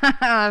 I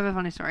have a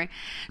funny story.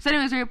 So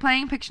anyways, we were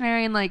playing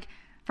Pictionary, and, like,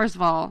 first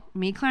of all,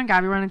 me, Claire, and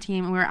Gabby were on a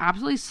team, and we were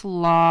absolutely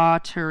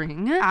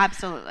slaughtering.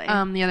 Absolutely.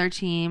 The other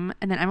team.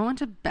 And then everyone went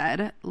to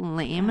bed,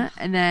 lame.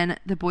 And then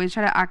the boys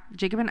tried to act,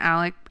 Jacob and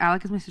Alec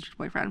is my sister's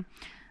boyfriend,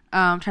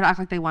 tried to act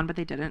like they won, but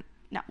they didn't.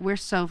 No. We're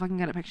so fucking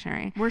good at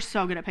Pictionary. We're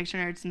so good at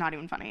Pictionary, it's not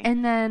even funny.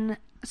 And then,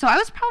 so I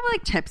was probably,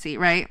 like, tipsy,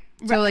 right?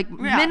 So, like,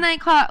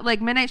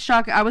 midnight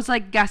struck, I was,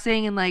 like,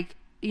 guessing, and, like,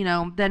 you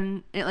know,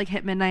 then it, like,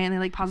 hit midnight, and they,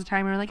 like, paused the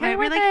timer, and we're like, hey,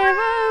 we're like,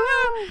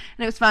 woo! And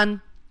it was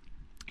fun.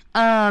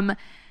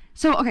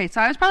 So, okay, so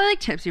I was probably, like,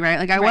 tipsy, right?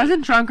 Like, I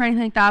wasn't drunk or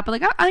anything like that, but,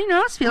 like, I you know,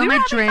 I was feeling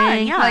my drink.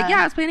 Fun, yeah. Like,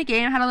 I was playing a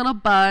game, had a little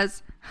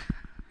buzz.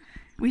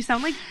 We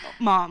sound like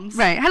moms.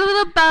 Right, had a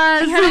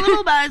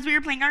little buzz. We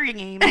were playing our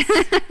games.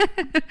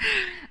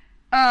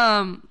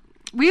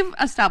 We've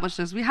established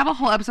this. We have a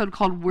whole episode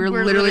called We're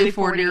Literally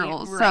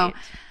 40-Year-Olds. Right. So,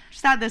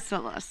 just add this to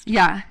the list.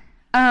 Yeah.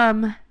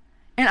 And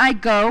I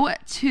go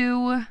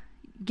to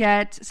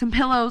get some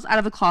pillows out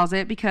of the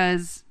closet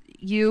because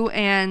you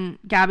and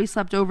Gabby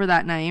slept over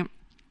that night.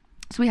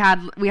 So we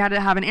had to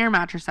have an air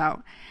mattress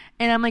out.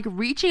 And I'm like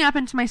reaching up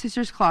into my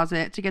sister's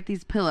closet to get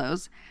these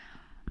pillows.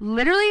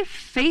 Literally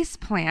face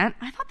plant.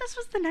 I thought this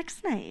was the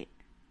next night.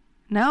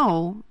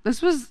 No.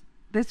 This was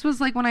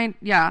like when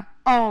yeah.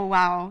 Oh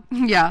wow.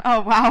 Yeah.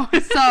 Oh wow.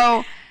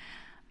 So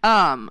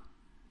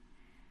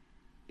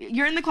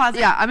you're in the closet.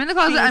 Yeah, I'm in the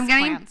closet.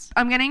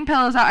 I'm getting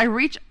pillows out. I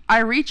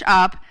reach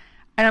up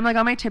and I'm like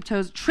on my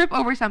tiptoes, trip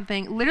over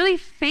something, literally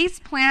face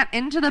plant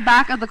into the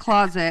back of the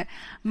closet.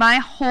 My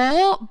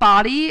whole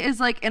body is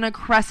like in a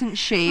crescent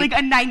shape. Like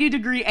a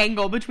 90-degree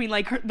angle between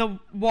like the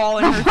wall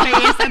and her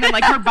face and then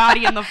like her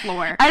body and the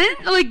floor. I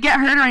didn't like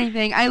get hurt or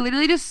anything. I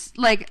literally just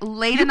like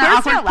laid in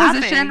that awkward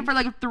position for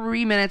like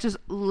 3 minutes just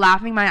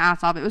laughing my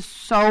ass off. It was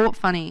so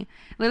funny.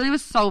 Literally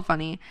was so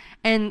funny.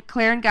 And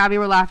Claire and Gabby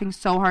were laughing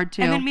so hard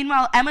too. And then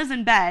meanwhile, Emma's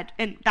in bed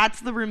and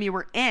that's the room you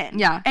were in.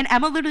 Yeah. And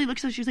Emma literally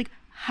looks at us, she was like,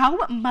 how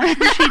much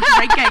was she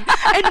drinking?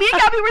 And me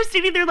and Gabby were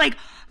sitting there like,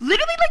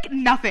 literally like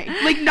nothing.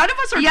 Like none of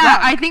us are drunk.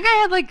 I think I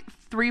had like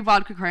 3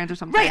 vodka crayons or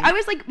something. Right. I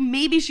was like,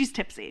 maybe she's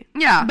tipsy.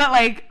 Yeah. But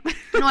like.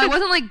 No, I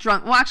wasn't like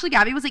drunk. Well, actually,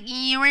 Gabby was like,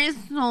 you were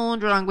so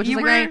drunk. Which is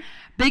like my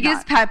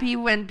biggest pet peeve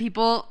when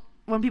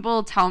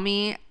people tell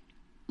me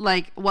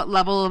like what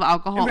level of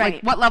alcohol,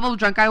 like what level of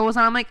drunk I was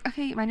on. I'm like,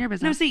 okay, mind your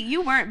business. No, see,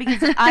 you weren't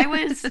because I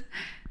was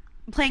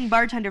playing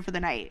bartender for the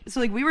night. So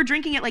like we were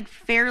drinking at like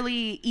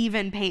fairly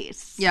even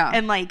pace. Yeah.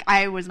 And like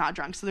I was not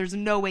drunk. So there's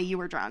no way you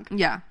were drunk.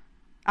 Yeah.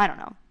 I don't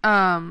know.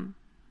 And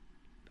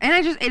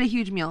I just ate a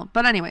huge meal.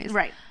 But anyways.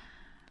 Right.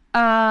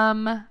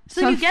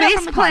 So you get up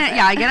from the closet.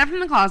 Yeah, I get up from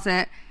the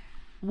closet,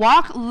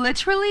 walk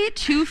literally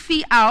 2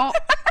 feet out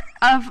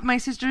of my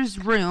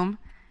sister's room,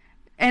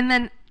 and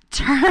then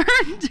turn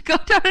to go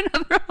down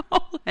another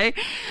hallway,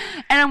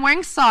 and I'm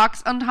wearing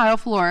socks on tile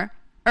floor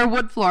or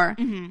wood floor.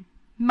 Mm-hmm.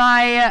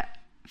 My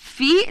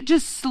feet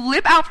just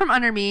slip out from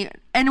under me,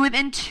 and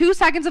within 2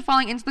 seconds of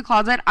falling into the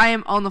closet, I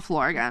am on the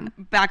floor again.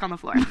 Back on the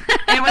floor.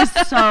 It was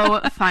so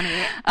funny.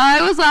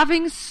 I was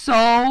laughing so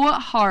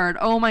hard.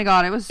 Oh my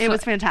god, it was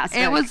fantastic.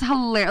 It was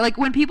hilarious. Like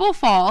when people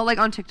fall, like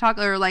on TikTok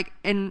or like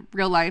in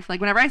real life, like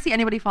whenever I see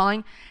anybody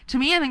falling, to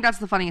me, I think that's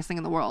the funniest thing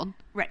in the world.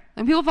 Right.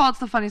 When people fall, it's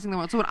the funniest thing in the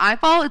world. So when I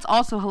fall, it's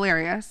also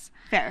hilarious.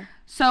 Fair.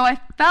 So I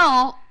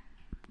fell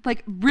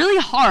like really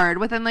hard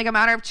within like a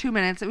matter of 2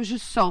 minutes. It was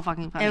just so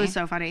fucking funny. It was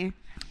so funny.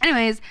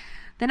 Anyways,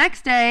 the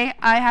next day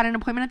I had an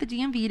appointment at the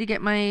DMV to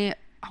get my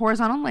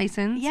horizontal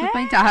license with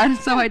my dad.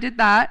 So I did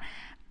that.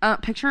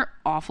 Picture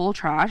awful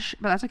trash,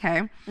 but that's okay.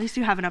 At least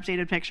you have an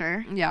updated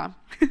picture. Yeah.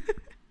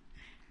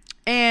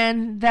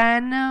 And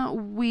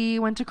then we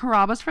went to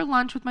Carrabba's for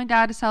lunch with my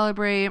dad to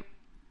celebrate.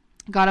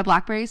 Got a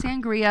blackberry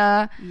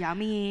sangria.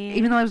 Yummy.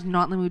 Even though I was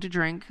not in the mood to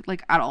drink,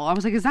 like, at all. I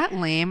was like, is that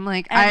lame?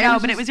 Like, I know,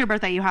 but it was your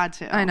birthday. You had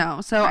to. I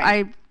know. So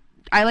I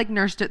like,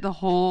 nursed it the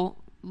whole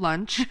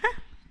lunch.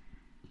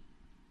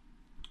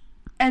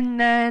 And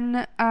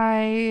then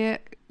I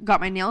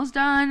got my nails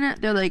done.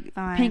 They're, like,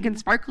 pink and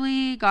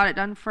sparkly. Got it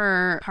done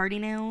for... Party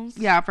nails?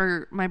 Yeah,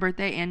 for my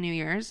birthday and New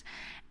Year's.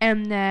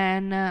 And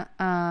then,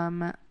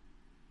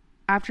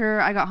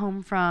 after I got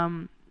home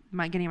from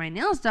getting my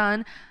nails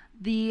done...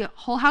 The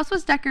whole house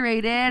was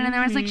decorated, and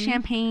there was like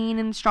champagne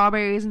and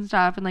strawberries and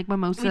stuff, and like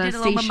mimosa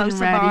station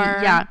mimosa ready. Bar.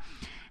 Yeah,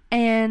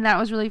 and that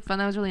was really fun.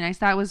 That was really nice.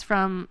 That was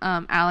from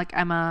Alec,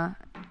 Emma,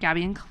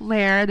 Gabby, and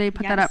Claire. They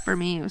put that up for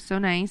me. It was so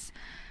nice.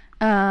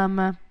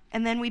 And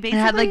then we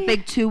basically had like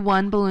big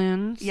 2-1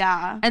 balloons.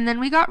 Yeah, and then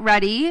we got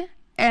ready,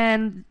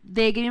 and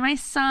they gave me my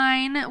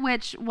sign,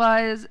 which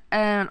was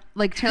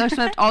like Taylor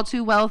Swift, All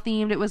Too Well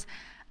themed. It was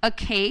a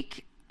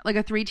cake. Like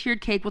a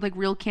 3-tiered cake with like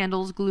real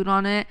candles glued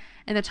on it,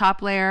 and the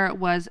top layer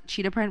was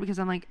cheetah print because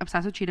I'm like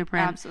obsessed with cheetah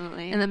print.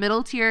 Absolutely. And the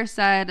middle tier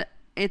said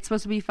it's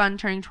supposed to be fun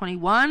turning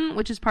 21,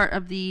 which is part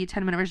of the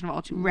 10-minute version of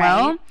All Too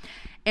Well.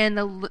 And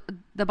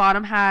the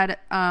bottom had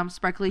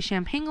sparkly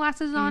champagne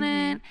glasses on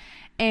it,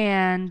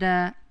 and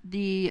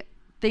the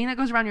thing that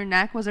goes around your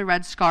neck was a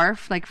red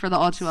scarf, like for the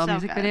All Too Well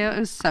music video. It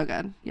was so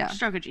good. Yeah,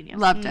 stroke of genius.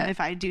 Loved it. If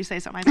I do say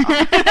so myself.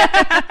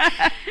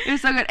 It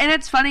was so good, and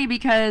it's funny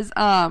because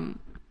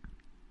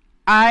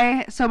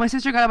so my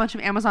sister got a bunch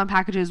of Amazon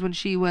packages when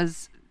she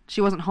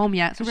wasn't home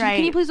yet. So she's like,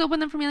 can you please open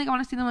them for me? Like, I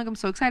want to see them. Like, I'm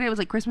so excited. It was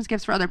like Christmas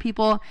gifts for other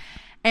people.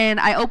 And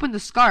I opened the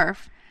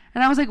scarf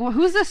and I was like, well,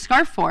 who's this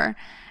scarf for?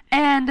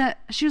 And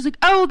she was like,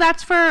 oh,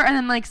 that's for, and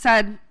then like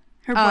said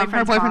her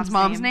boyfriend's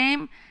mom's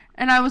name.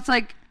 And I was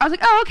like,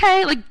 oh,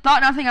 okay. Like,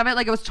 thought nothing of it.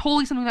 Like, it was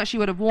totally something that she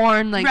would have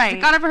worn. Like,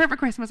 got it for her for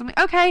Christmas. I'm like,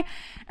 okay.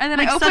 And then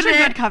like, I opened such a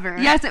good cover.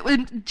 Yes,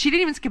 she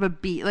didn't even skip a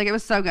beat. Like, it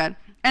was so good.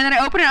 And then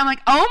I open it, I'm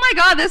like, oh my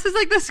God, this is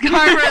like the scar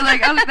where,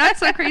 like, I was like, that's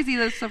so crazy.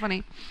 That's so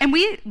funny. And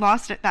we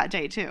lost it that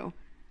day, too.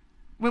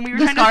 When we were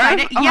the trying scar? to find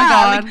it. Oh yeah, my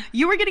God. Like,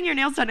 you were getting your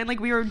nails done, and, like,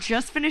 we were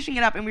just finishing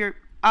it up, and we were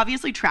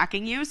obviously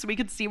tracking you so we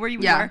could see where you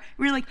were.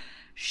 We were like,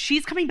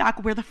 she's coming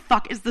back. Where the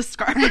fuck is the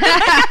scar?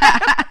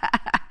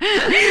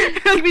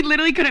 Like, we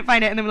literally couldn't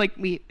find it, and then we're like,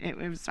 it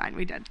was fine.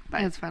 We did.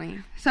 But. It's funny.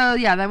 So,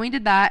 yeah, then we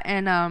did that,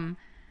 and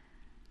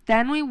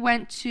then we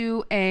went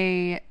to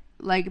a,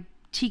 like,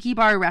 tiki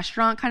bar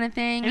restaurant kind of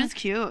thing. It was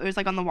cute. It was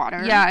like on the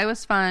water. Yeah, it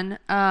was fun.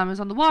 It was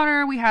on the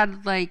water. We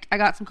had like, I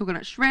got some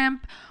coconut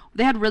shrimp.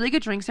 They had really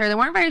good drinks there. They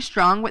weren't very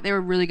strong, but they were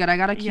really good. I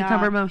got a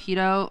cucumber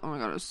mojito. Oh my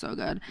God, it was so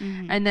good.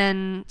 And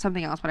then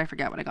something else, but I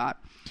forget what I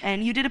got.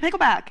 And you did a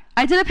pickleback.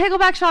 I did a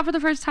pickleback shot for the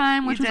first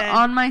time, which was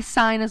on my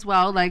sign as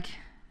well. Like,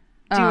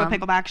 do a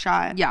pickleback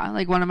shot. Yeah,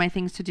 like one of my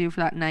things to do for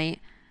that night.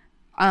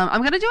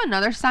 I'm going to do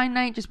another sign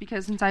night just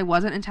because since I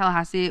wasn't in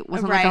Tallahassee, it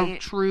wasn't like a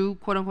true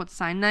quote-unquote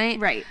sign night.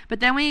 Right. But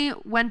then we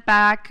went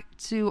back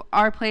to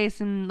our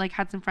place and like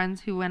had some friends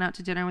who went out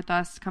to dinner with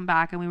us come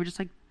back, and we were just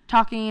like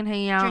talking and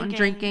hanging out and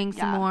drinking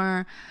some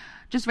more.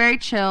 Just very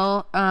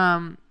chill.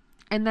 And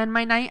then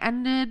my night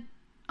ended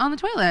on the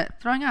toilet,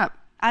 throwing up.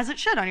 As it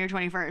should on your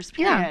 21st,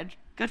 period. Yeah.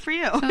 Good for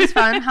you. So it was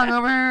fun.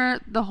 Hungover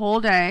the whole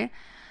day.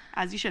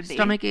 As you should be.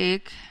 Stomach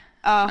ache.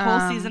 A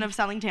whole season of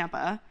selling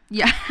Tampa.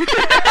 Yeah.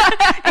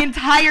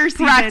 Entire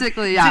season.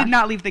 Practically, yeah. Did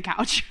not leave the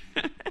couch.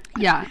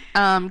 Yeah.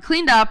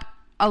 Cleaned up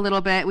a little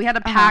bit. We had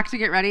to pack to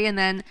get ready, and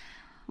then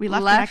we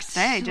left the next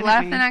day,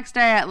 didn't we? The next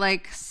day at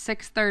like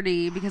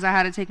 6:30 because I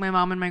had to take my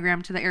mom and my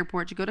grandma to the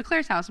airport to go to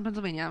Claire's house in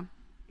Pennsylvania.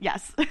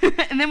 Yes.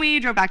 And then we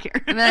drove back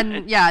here. And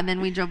then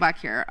we drove back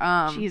here.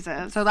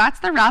 Jesus. So that's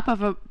the wrap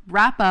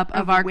up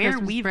of our where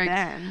Christmas we've break.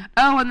 been.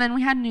 Oh, and then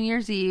we had New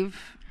Year's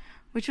Eve,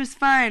 which was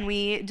fun.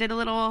 We did a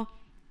little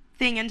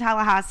thing in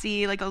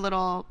Tallahassee, like a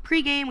little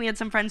pregame. We had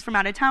some friends from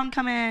out of town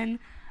come in.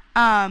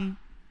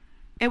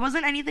 It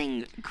wasn't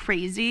anything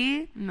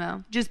crazy.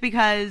 No. Just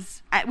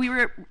because we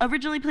were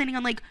originally planning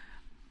on like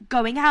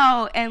going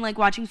out and like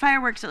watching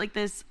fireworks at like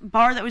this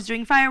bar that was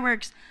doing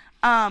fireworks.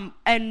 And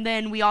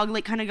then we all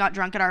like kind of got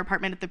drunk at our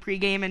apartment at the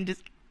pregame and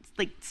just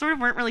like sort of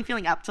weren't really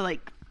feeling up to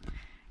like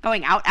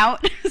going out.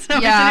 So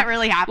it didn't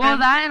really happen. Well,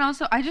 that, and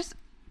also I just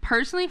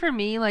personally for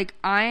me, like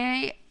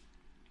I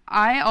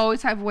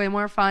always have way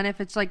more fun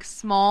if it's like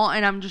small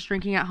and I'm just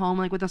drinking at home,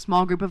 like with a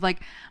small group of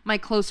like my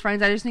close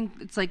friends. I just think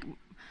it's like,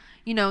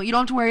 you know, you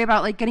don't have to worry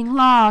about like getting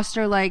lost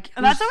or like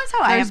that's always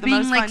how I have the being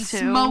most like fun too.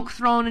 Smoke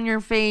thrown in your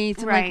face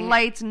and like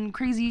lights and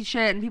crazy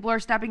shit and people are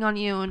stepping on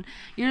you and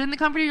you're in the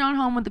comfort of your own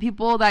home with the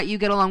people that you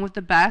get along with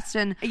the best.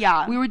 And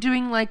we were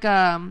doing like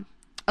a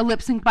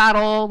lip sync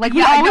battle, like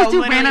we always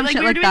do random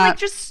shit like that. Like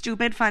just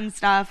stupid fun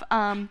stuff.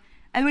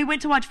 And we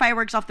went to watch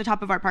fireworks off the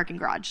top of our parking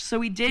garage. So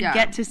we did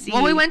get to see.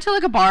 Well, we went to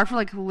like a bar for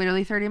like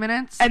literally 30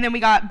 minutes. And then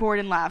we got bored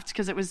and left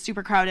because it was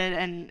super crowded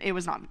and it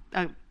was not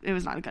a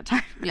good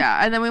time.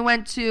 Yeah. And then we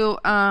went to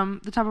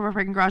the top of our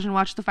parking garage and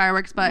watched the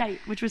fireworks. But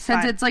which was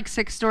since fun. It's like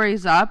 6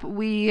 stories up,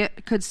 we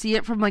could see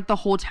it from like the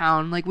whole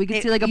town. Like we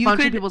could see like a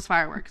bunch of people's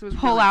fireworks. It was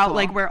pull really out cool.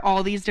 like where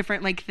all these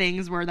different like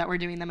things were that were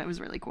doing them. It was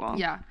really cool.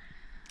 Yeah.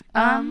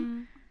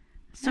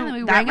 So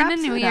we rang in the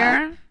new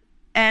year.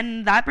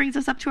 And that brings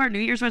us up to our New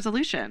Year's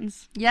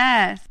resolutions.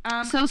 Yes.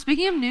 So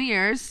speaking of New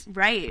Year's,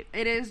 right?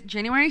 It is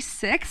January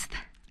 6th,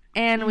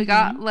 and we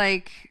got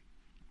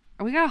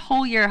a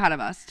whole year ahead of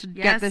us to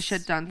get this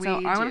shit done.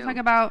 So I want to talk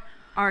about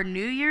our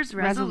New Year's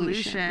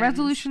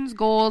resolutions,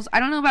 goals.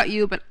 I don't know about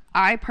you, but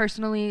I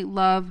personally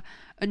love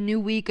a new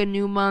week, a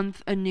new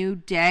month, a new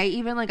day.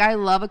 Even like I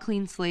love a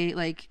clean slate.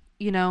 Like,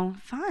 you know,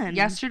 fun.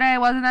 Yesterday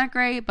wasn't that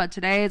great, but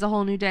today is a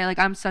whole new day. Like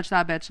I'm such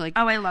that bitch. Like,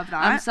 oh, I love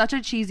that. I'm such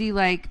a cheesy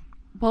like.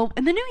 Well,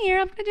 in the new year,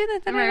 I'm going to do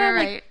this.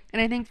 Right.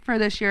 And I think for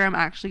this year, I'm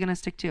actually going to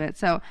stick to it.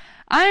 So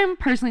I'm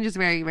personally just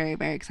very, very,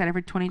 very excited for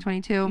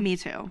 2022. Me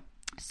too.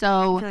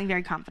 So feeling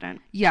very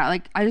confident. Yeah,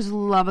 like I just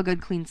love a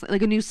good clean slate,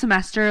 like a new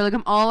semester. Like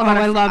I'm all about.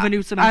 I love a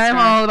new semester. I'm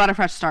all about a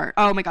fresh start.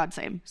 Oh my God,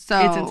 same. So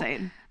it's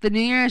insane. The new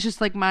year is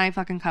just like my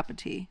fucking cup of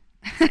tea.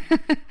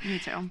 Me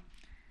too.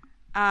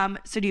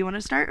 So do you want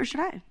to start or should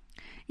I?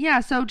 Yeah,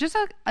 so just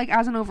like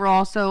as an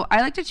overall, so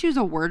I like to choose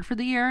a word for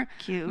the year.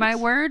 Cute. My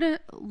word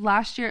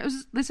last year,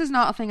 this is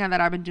not a thing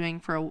that I've been doing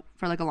for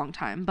like a long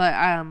time, but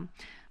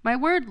my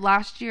word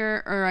last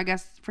year, or I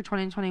guess for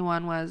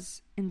 2021,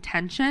 was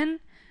intention.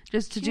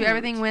 Just to do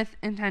everything with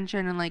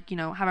intention and like, you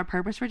know, have a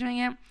purpose for doing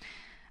it.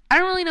 I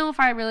don't really know if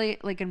I really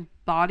like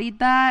embodied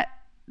that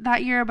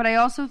year, but I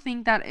also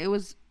think that it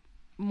was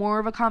more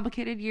of a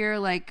complicated year.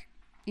 Like,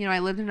 you know, I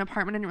lived in an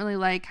apartment I didn't really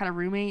like, had a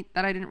roommate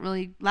that I didn't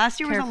really Last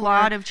year was a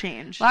lot of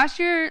change. Last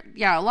year,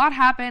 yeah, a lot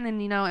happened,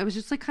 and, you know, it was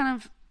just like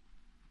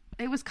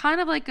it was kind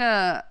of like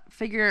a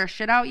figure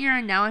shit out year,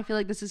 and now I feel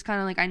like this is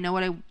kind of like,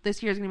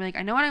 this year is going to be like,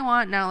 I know what I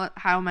want, now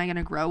how am I going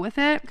to grow with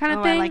it kind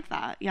of thing. I like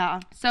that, yeah.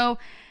 So,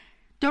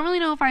 don't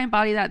really know if I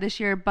embody that this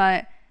year,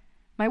 but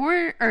my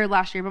word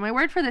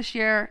for this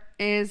year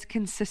is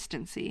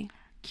consistency.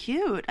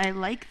 Cute. I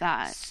like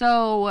that.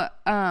 So,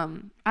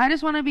 I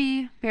just want to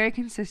be very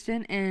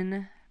consistent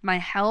in my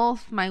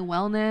health, my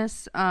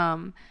wellness,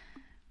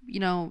 you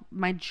know,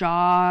 my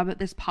job,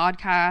 this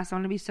podcast. I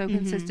want to be so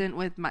consistent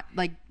with my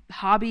like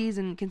hobbies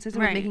and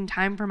consistent with making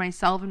time for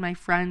myself and my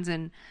friends,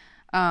 and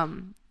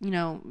you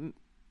know,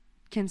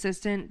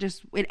 consistent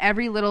just in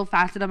every little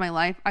facet of my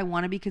life. I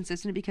want to be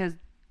consistent because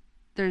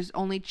there's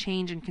only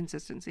change and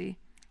consistency.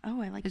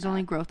 Oh, I like There's that.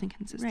 only growth and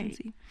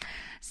consistency.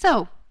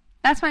 So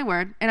that's my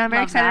word, and I'm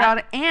very excited about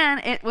it.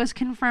 And it was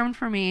confirmed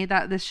for me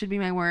that this should be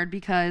my word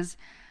because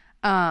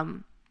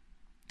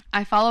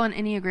I follow an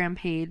Enneagram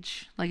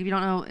page. Like, if you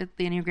don't know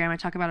the Enneagram, I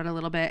talk about it a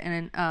little bit.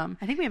 And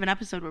I think we have an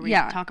episode where we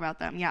talk about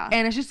them. Yeah.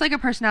 And it's just like a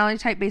personality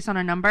type based on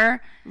a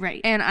number.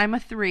 Right. And I'm a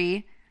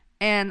 3.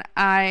 And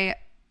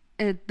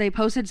they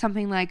posted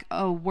something like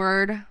a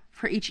word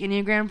for each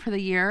Enneagram for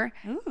the year.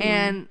 Ooh.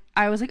 And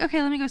I was like,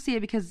 okay, let me go see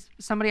it, because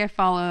somebody I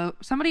follow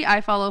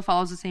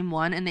follows the same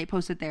one, and they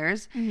posted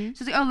theirs. Mm-hmm. So I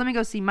was like, oh, let me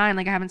go see mine.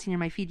 Like, I haven't seen it in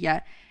my feed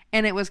yet.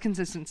 And it was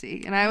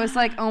consistency. And I was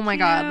like, oh my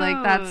God,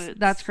 like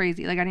that's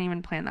crazy. Like, I didn't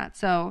even plan that.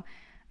 So,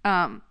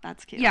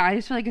 that's cute. Yeah, I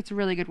just feel like it's a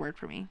really good word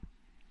for me.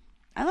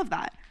 I love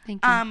that.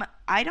 Thank you.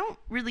 I don't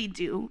really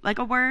do like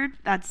a word.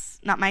 That's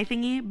not my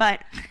thingy,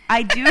 but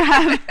I do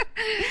have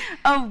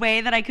a way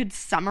that I could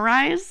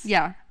summarize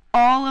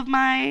all of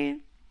my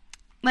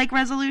like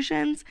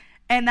resolutions,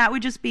 and that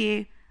would just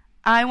be,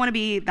 I want to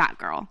be that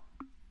girl.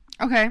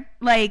 Okay.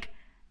 Like,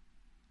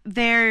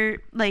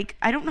 they're like,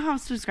 I don't know how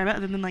else to describe it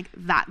other than like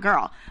that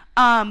girl.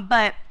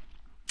 But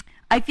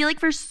I feel like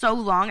for so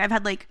long I've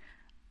had like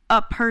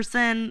a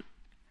person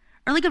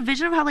or like a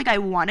vision of how like I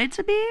wanted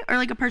to be, or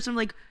like a person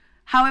like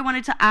how I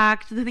wanted to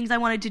act, the things I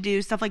wanted to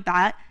do, stuff like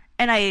that,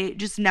 and I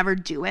just never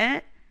do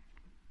it.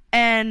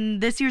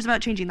 And this year's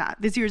about changing that.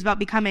 This year's about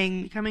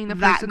becoming the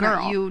that person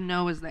girl that you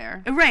know is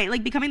there. Right,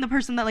 like becoming the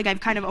person that like I've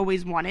kind of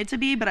always wanted to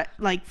be, but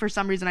like for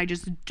some reason I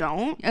just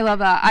don't. I love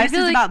that. This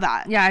is about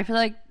that. Yeah, I feel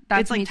like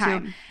that's it's like me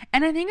time. Too.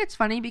 And I think it's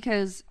funny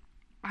because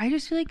I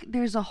just feel like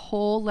there's a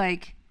whole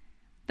like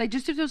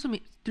just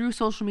through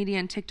social media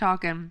and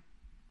TikTok and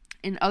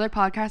in other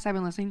podcasts I've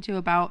been listening to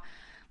about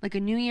like a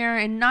new year,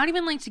 and not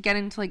even like to get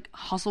into like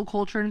hustle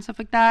culture and stuff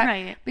like that,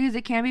 right? Because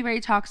it can be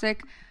very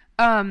toxic.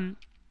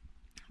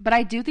 But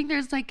I do think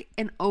there's like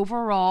an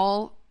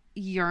overall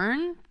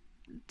yearn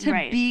to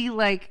be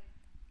like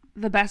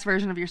the best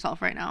version of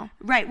yourself right now.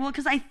 Right. Well,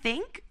 because I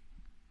think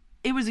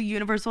it was a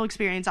universal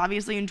experience,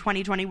 obviously, in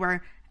 2020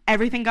 where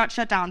everything got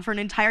shut down for an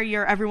entire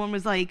year. Everyone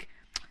was like,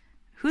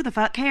 who the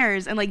fuck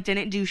cares? And like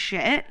didn't do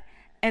shit.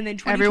 And then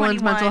 2021,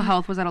 everyone's mental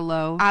health was at a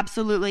low.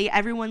 Absolutely.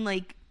 Everyone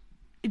like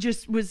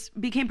just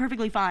became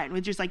perfectly fine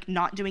with just like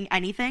not doing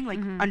anything, like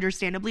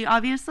understandably,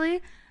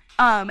 obviously.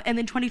 And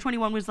then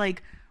 2021 was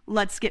like,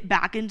 let's get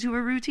back into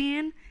a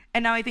routine.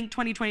 And now I think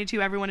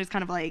 2022, everyone is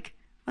kind of like,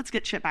 let's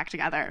get shit back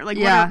together. Like,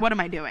 what am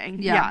I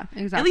doing? Yeah,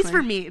 exactly. At least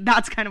for me,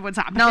 that's kind of what's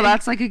happening. No,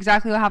 that's like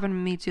exactly what happened to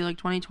me too. Like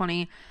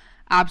 2020,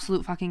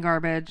 absolute fucking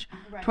garbage.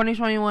 Right.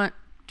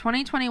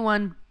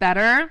 2021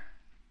 better,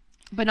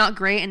 but not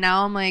great. And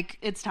now I'm like,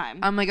 it's time.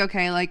 I'm like,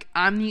 okay, like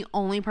I'm the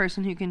only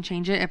person who can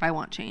change it if I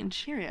want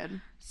change.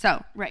 Period.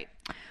 So. Right.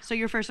 So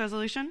your first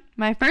resolution?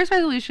 My first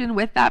resolution,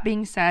 with that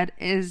being said,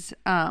 is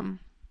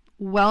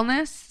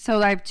wellness.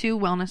 So I have 2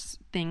 wellness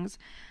things,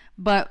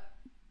 but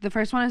the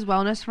first one is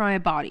wellness for my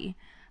body.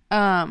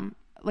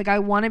 Like I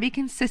want to be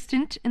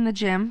consistent in the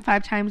gym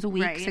 5 times a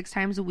week, 6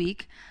 times a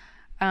week.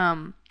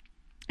 And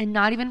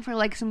not even for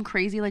like some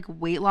crazy like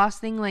weight loss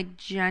thing, like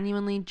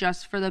genuinely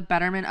just for the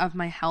betterment of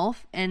my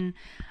health. And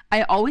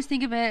I always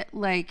think of it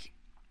like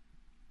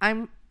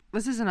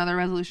this is another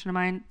resolution of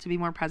mine, to be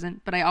more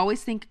present, but I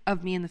always think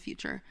of me in the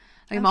future.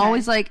 Like I'm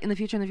always like in the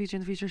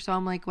future. So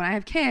I'm like, when I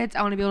have kids,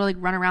 I want to be able to like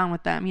run around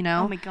with them, you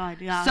know? Oh my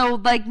God, yeah.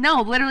 So like,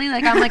 no, literally,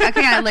 like I'm like,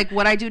 okay, like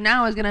what I do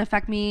now is going to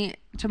affect me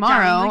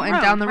tomorrow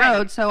down the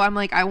road. So I'm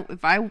like,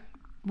 if I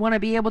want to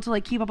be able to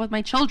like keep up with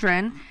my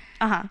children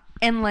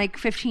in like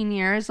 15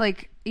 years,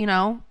 like, you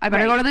know, I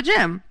better go to the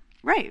gym.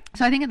 Right.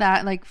 So I think of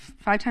that like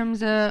 5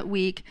 times a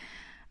week.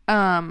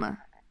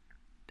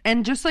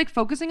 And just like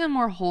focusing on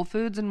more whole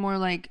foods and more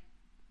like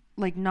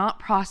not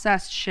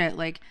processed shit.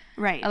 Like,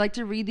 I like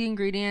to read the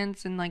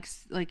ingredients and like,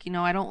 you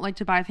know, I don't like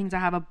to buy things that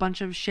have a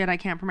bunch of shit I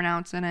can't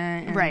pronounce in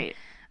it.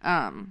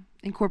 And,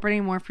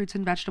 incorporating more fruits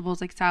and vegetables,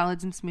 like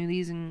salads and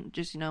smoothies, and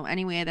just, you know,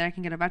 any way that I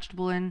can get a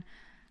vegetable in.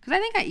 Because I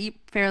think I eat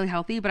fairly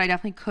healthy, but I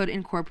definitely could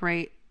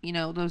incorporate, you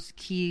know, those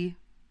key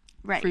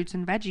fruits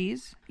and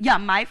veggies. Yeah,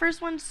 my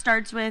first one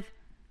starts with,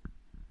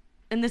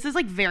 and this is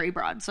like very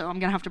broad, so I'm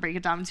gonna have to break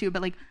it down too,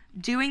 but like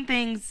doing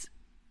things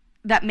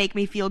that make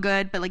me feel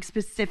good, but like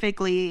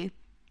specifically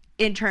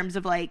in terms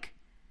of like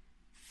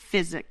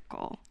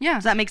physical. Yeah.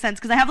 Does that make sense?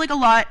 Because I have like a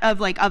lot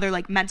of like other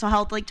like mental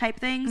health like type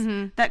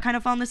things that kind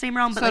of fall in the same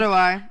realm. But so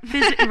like, do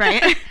I.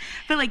 Right.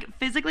 But like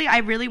physically, I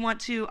really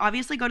want to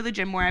obviously go to the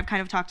gym more. I've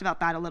kind of talked about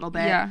that a little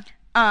bit. Yeah.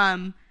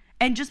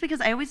 And just because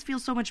I always feel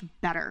so much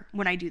better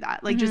when I do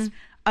that, like just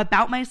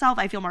about myself,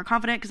 I feel more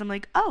confident because I'm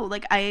like, oh,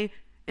 like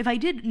if I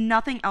did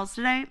nothing else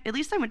today, at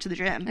least I went to the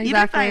gym. Exactly.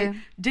 Even if I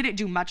didn't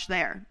do much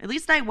there, at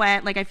least I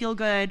went. Like, I feel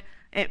good.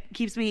 It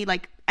keeps me,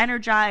 like,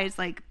 energized.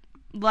 Like,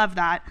 love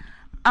that.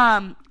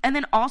 And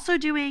then also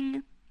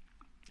doing,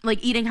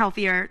 like, eating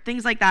healthier,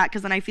 things like that,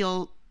 because then I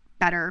feel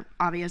better,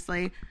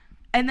 obviously.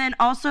 And then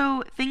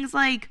also things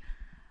like,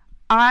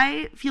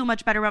 I feel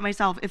much better about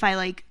myself if I,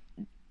 like,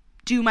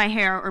 do my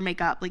hair or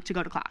makeup, like, to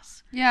go to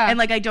class. Yeah. And,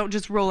 like, I don't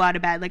just roll out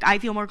of bed. Like, I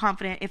feel more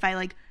confident if I,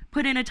 like,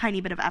 put in a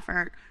tiny bit of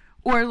effort.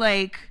 Or,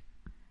 like,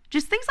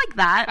 just things like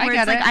that. Where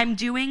it's, like, I'm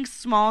doing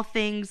small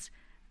things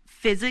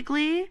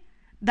physically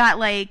that,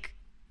 like,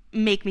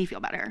 make me feel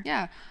better.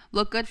 Yeah.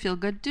 Look good, feel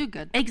good, do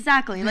good.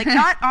 Exactly. Like,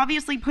 not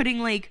obviously putting,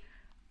 like,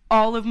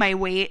 all of my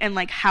weight and,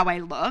 like, how I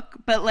look,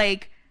 but,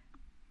 like,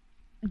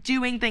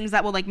 doing things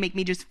that will, like, make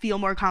me just feel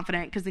more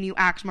confident, because then you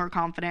act more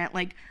confident.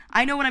 Like,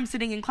 I know when I'm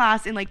sitting in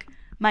class and, like,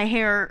 my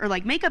hair or,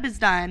 like, makeup is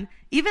done,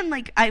 even,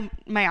 like,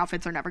 my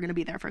outfits are never going to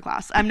be there for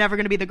class. I'm never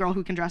going to be the girl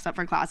who can dress up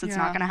for class. It's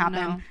not going to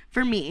happen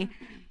for me.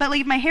 But,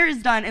 like, if my hair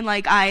is done and,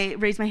 like, I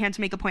raise my hand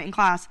to make a point in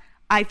class,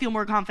 I feel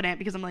more confident,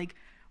 because I'm like,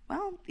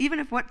 well, even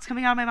if what's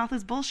coming out of my mouth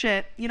is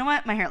bullshit, you know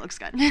what? My hair looks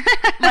good.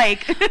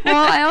 Like,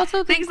 well, I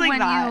also think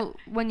like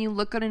when you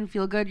look good and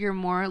feel good, you're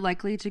more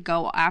likely to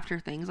go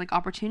after things, like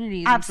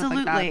opportunities. Absolutely.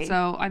 And stuff like that.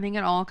 So I think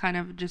it all kind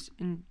of just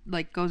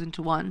like goes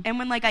into one. And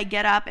when, like, I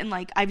get up and,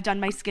 like, I've done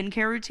my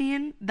skincare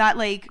routine, that,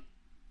 like,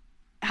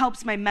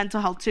 helps my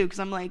mental health too, because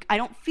I'm like, I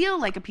don't feel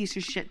like a piece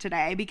of shit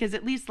today, because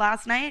at least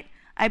last night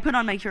I put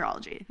on my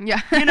Curology.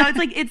 Yeah. You know, it's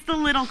like, it's the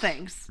little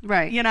things.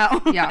 Right. You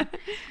know? Yeah.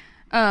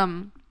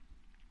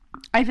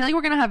 I feel like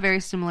we're gonna have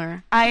very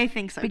similar. I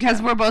think so, because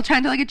too. we're both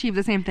trying to, like, achieve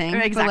the same thing.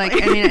 Exactly. But,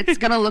 like, I mean, it's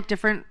gonna look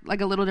different, like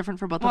a little different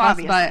for both of us.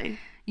 Obviously. But,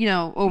 you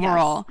know,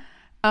 overall,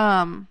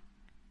 yes.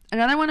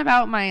 Another one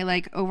about my,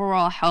 like,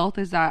 overall health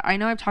is that I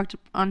know I've talked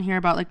on here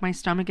about, like, my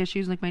stomach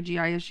issues, like my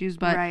GI issues,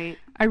 but I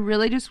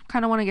really just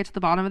kind of want to get to the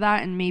bottom of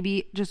that, and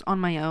maybe just on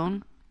my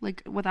own,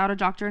 like, without a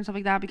doctor and stuff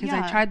like that, because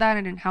I tried that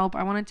and it didn't help.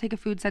 I want to take a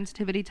food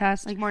sensitivity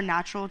test, like more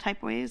natural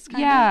type ways.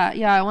 Yeah.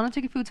 I want to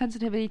take a food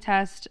sensitivity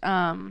test.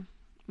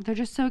 They're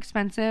just so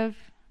expensive,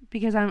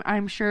 because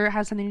I'm sure it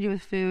has something to do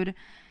with food,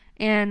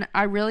 and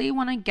I really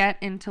want to get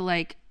into,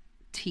 like,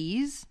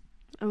 teas.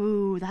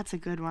 Ooh, that's a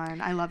good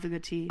one. I love the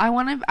good tea. I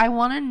want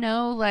to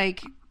know,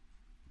 like,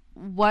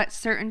 what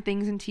certain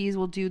things in teas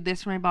will do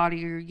this for my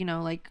body, or, you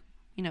know, like,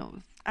 you know,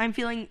 I'm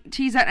feeling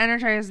teas that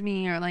energize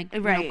me, or, like, you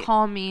know,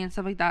 calm me and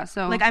stuff like that.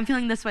 So, like, I'm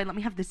feeling this way, let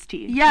me have this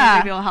tea. Yeah.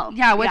 Maybe it'll help.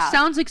 Yeah, which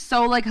sounds, like,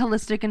 so, like,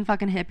 holistic and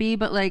fucking hippie,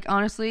 but, like,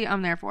 honestly,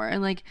 I'm there for it.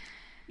 And, like,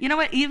 you know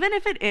what? Even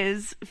if it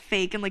is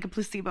fake and, like, a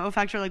placebo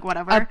effect or, like,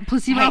 whatever. A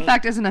placebo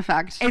effect is an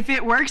effect. If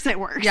it works, it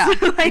works. Yeah,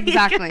 like,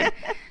 exactly.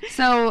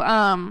 So,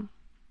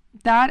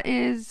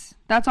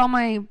 that's all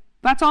my,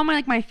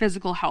 like, my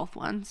physical health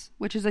ones,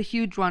 which is a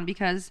huge one,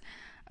 because,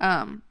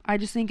 I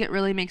just think it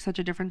really makes such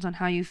a difference on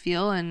how you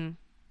feel, and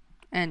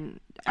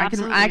I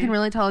can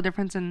really tell a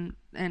difference in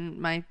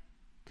my,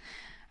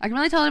 I can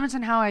really tell a difference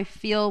in how I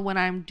feel when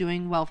I'm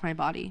doing well for my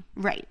body.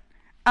 Right.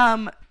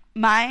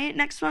 My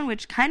next one,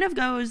 which kind of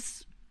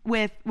goes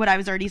with what I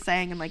was already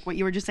saying and, like, what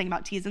you were just saying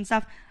about teas and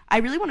stuff, I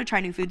really want to try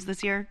new foods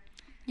this year.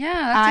 Yeah,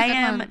 that's a good I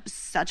am one.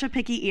 such a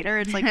picky eater.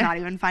 It's, like, not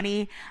even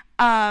funny.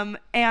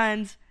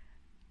 And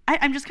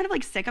I'm just kind of,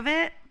 like, sick of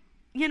it.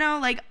 You know,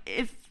 like,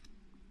 if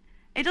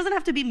it doesn't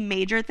have to be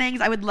major things,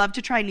 I would love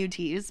to try new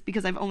teas,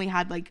 because I've only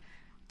had, like,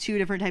 2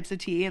 different types of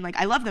tea, and, like,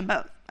 I love them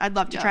both. I'd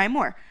love to try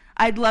more.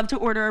 I'd love to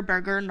order a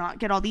burger and not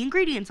get all the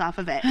ingredients off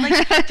of it.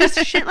 Like,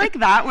 just shit like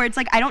that, where it's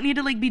like, I don't need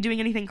to, like, be doing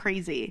anything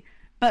crazy,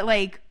 but,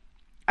 like,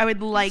 I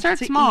would like to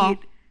eat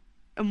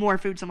more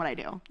foods than what I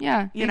do.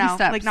 Yeah. You know,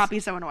 like, not be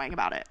so annoying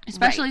about it.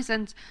 Especially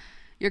since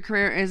your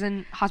career is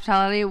in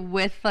hospitality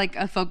with, like,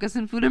 a focus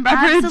in food and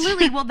beverage.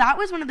 Absolutely. Well, that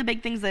was one of the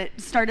big things that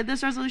started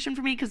this resolution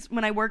for me, because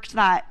when I worked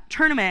that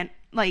tournament,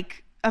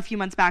 like, a few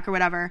months back or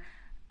whatever,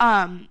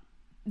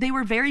 they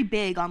were very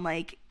big on,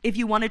 like, if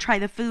you want to try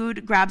the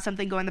food, grab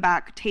something, go in the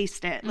back,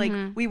 taste it. Like,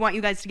 we want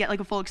you guys to get, like,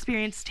 a full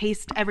experience,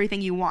 taste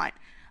everything you want.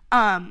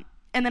 And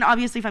then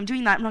obviously if I'm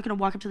doing that, I'm not going to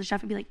walk up to the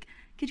chef and be like,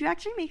 could you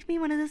actually make me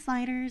one of the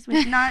sliders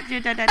with not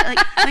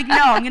like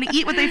no, I'm going to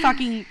eat what they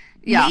fucking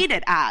made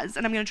it as,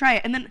 and I'm going to try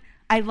it. And then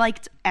I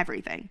liked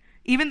everything,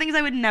 even things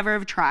I would never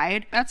have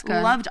tried. That's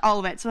good. Loved all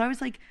of it. So I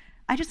was like,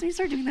 I just need to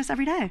start doing this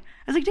every day. I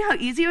was like, do you know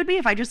how easy it would be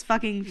if I just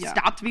fucking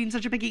stopped being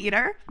such a picky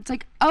eater? It's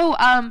like,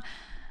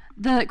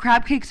 the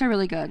crab cakes are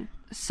really good.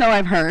 So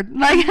I've heard.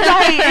 Like,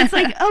 right. It's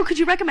like, oh, could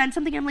you recommend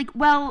something? I'm like,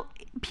 well,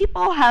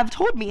 people have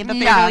told me that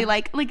they really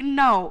like,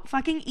 no,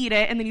 fucking eat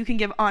it, and then you can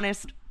give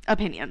honest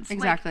opinions.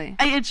 Exactly.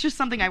 Like, it's just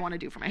something I want to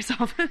do for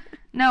myself.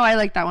 No, I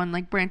like that one.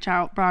 Like, branch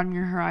out, broaden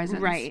your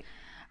horizons. Right.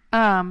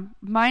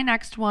 My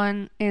next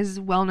one is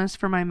wellness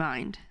for my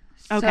mind.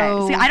 Okay.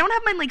 So, see, I don't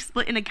have mine, like,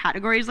 split into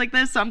categories like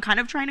this, so I'm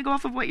kind of trying to go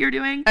off of what you're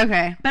doing.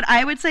 Okay. But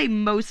I would say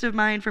most of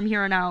mine from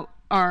here on out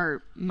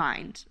are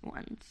mind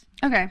ones.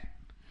 Okay.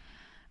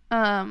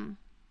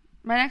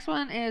 My next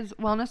one is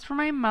wellness for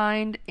my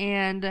mind,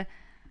 and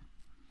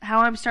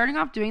how I'm starting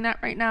off doing that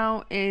right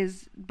now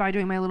is by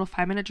doing my little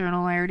 5-minute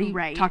journal. I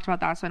already talked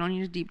about that, so I don't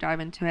need to deep dive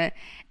into it.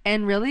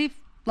 And really,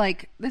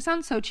 like, this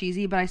sounds so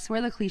cheesy, but I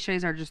swear the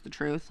cliches are just the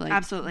truth. Like,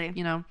 absolutely.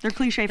 You know, they're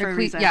cliche for a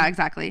reason. Yeah,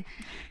 exactly.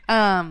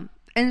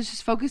 and it's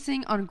just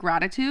focusing on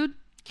gratitude.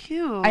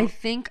 Cute. I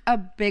think a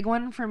big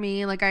one for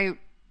me, like I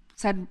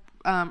said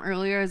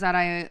earlier, is that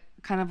I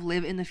kind of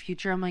live in the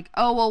future. I'm like,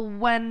 oh, well,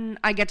 when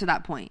I get to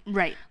that point.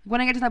 Right.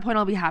 When I get to that point,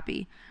 I'll be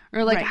happy.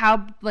 Or like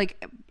how,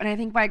 like, and I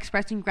think by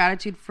expressing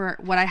gratitude for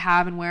what I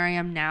have and where I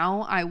am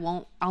now,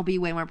 I'll be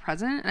way more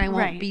present, and I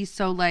won't be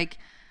so like,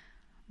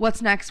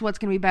 what's next? What's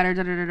going to be better?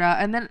 Da, da, da, da.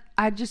 And then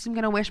I just am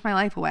going to wish my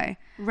life away.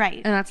 Right.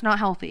 And that's not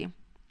healthy.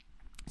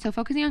 So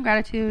focusing on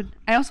gratitude.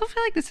 I also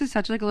feel like this is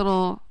such like a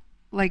little,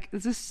 like,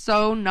 this is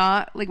so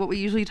not like what we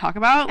usually talk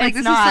about. Like,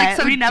 it's this is like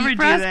so we never deep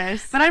do for us,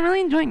 this. but I'm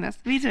really enjoying this.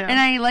 Me too. And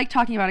I like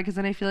talking about it because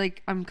then I feel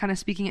like I'm kind of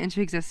speaking it into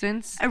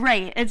existence.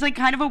 Right. It's like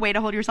kind of a way to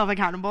hold yourself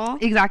accountable.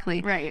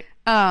 Exactly. Right.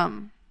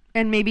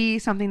 And maybe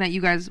something that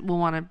you guys will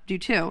want to do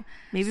too.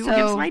 Maybe we'll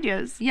give some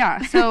ideas.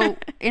 Yeah. So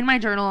in my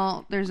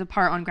journal, there's a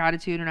part on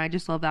gratitude, and I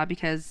just love that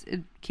because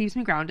it keeps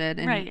me grounded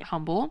and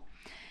humble.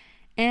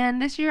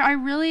 And this year, I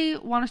really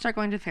want to start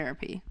going to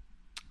therapy.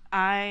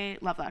 I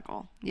love that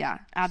goal. Yeah.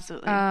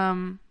 Absolutely.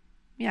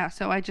 Yeah.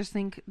 So I just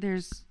think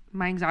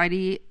my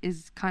anxiety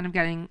is kind of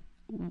getting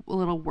a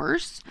little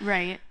worse.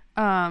 Right.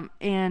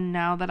 And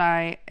now that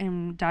I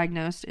am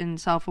diagnosed and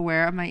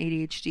self-aware of my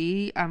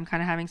ADHD, I'm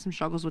kind of having some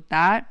struggles with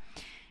that.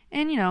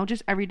 And, you know,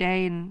 just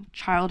everyday and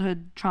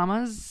childhood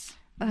traumas.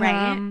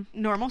 Right.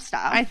 Normal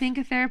stuff. I think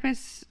a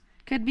therapist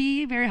could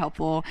be very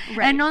helpful.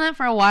 Right. And knowing that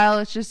for a while,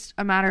 it's just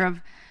a matter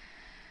of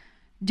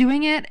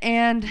doing it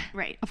and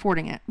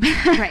affording it.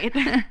 Right.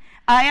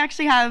 I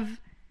actually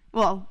have,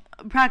 well,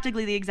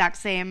 practically the exact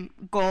same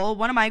goal.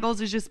 One of my goals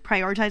is just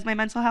prioritize my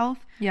mental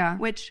health. Yeah.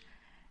 Which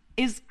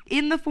is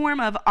in the form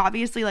of,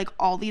 obviously, like,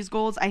 all these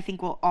goals I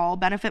think will all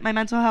benefit my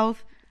mental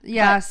health.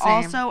 Yeah, but same.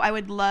 Also, I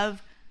would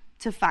love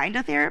to find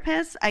a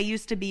therapist. I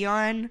used to be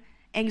on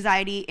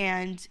anxiety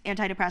and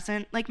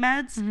antidepressant like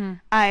meds. Mm-hmm.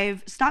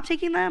 I've stopped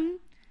taking them.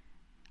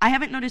 I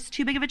haven't noticed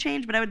too big of a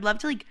change, but I would love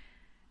to like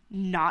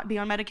not be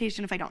on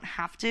medication if I don't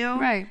have to.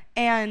 Right.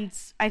 And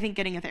I think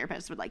getting a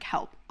therapist would like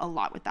help a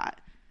lot with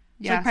that.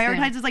 Yeah. So like,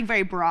 prioritize is like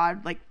very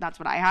broad. Like that's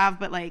what I have,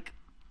 but like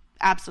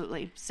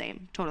absolutely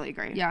same. Totally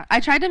agree. Yeah. I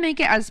tried to make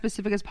it as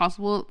specific as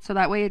possible so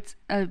that way it's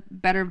a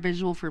better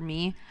visual for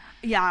me.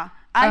 Yeah.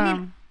 I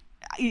mean,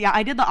 yeah,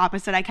 I did the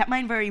opposite. I kept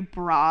mine very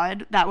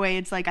broad. That way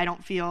it's like I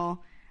don't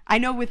feel, I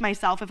know with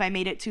myself if I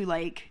made it too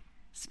like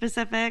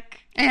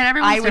specific, and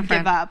everyone's I would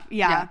different. give up.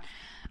 Yeah.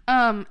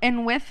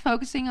 And with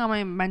focusing on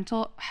my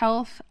mental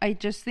health, I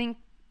just think,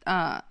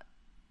 I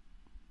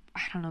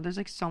don't know, there's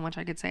like so much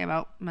I could say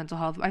about mental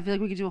health. I feel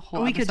like we could do a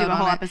whole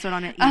episode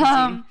on it.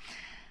 Easy.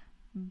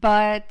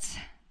 But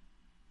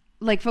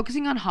like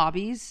focusing on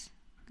hobbies,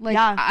 like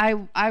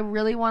I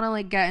really want to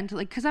like get into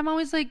like, cause I'm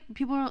always like,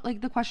 people are like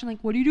the question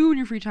like, what do you do in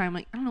your free time?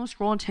 Like, I don't know,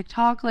 scroll on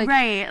TikTok. Like,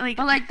 right. Like,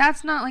 but like,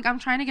 that's not like, I'm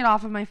trying to get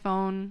off of my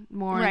phone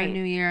more in the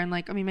new year. And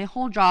like, I mean, my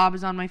whole job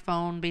is on my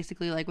phone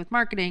basically, like with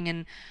marketing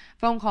and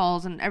phone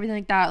calls and everything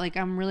like that. Like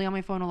I'm really on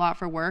my phone a lot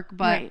for work,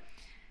 but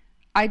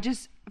I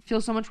just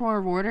feel so much more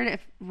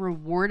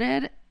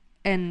rewarded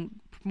and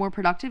more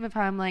productive if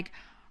I'm like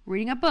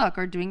reading a book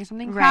or doing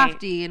something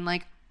crafty. And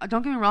like,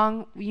 don't get me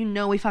wrong, you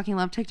know we fucking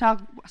love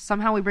TikTok.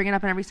 Somehow we bring it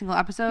up in every single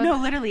episode. No,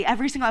 literally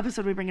every single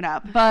episode we bring it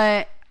up.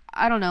 But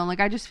I don't know, like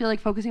I just feel like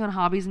focusing on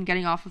hobbies and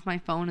getting off of my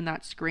phone and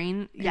that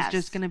screen is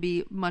just going to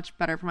be much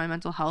better for my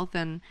mental health.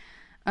 And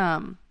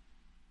I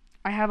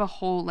have a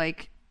whole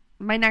like,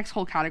 my next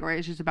whole category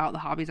is just about the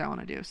hobbies I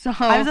want to do. So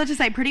I was about to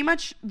say pretty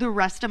much the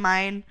rest of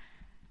mine,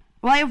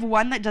 well, I have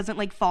one that doesn't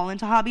like fall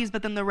into hobbies,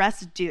 but then the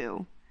rest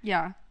do.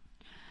 Yeah.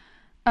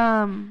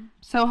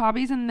 So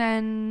hobbies, and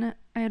then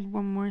I had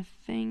one more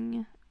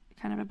thing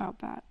kind of about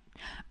that.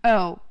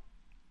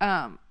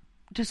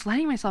 Just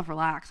letting myself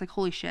relax. Like,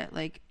 holy shit.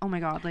 Like, oh my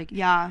God. Like,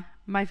 I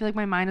feel like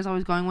my mind is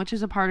always going, which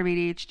is a part of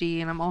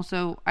ADHD. And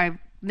I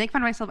make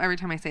fun of myself every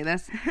time I say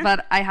this,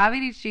 but I have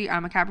ADHD.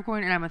 I'm a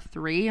Capricorn and I'm a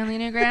 3 on the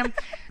Enneagram.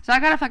 So I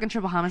got a fucking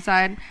triple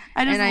homicide.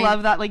 I just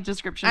love that like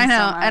description. I know.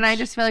 So much. And I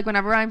just feel like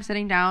whenever I'm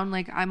sitting down,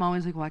 like I'm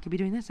always like, well, I could be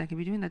doing this. I could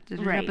be doing that.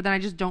 Right. But then I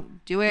just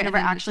don't do it. You never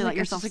actually let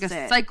yourself sit. It's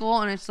like a cycle,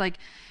 and it's like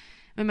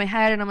in my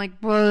head, and I'm like,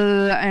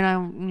 and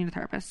I need a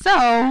therapist.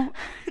 So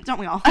don't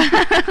we all?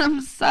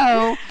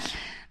 So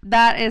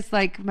that is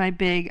like my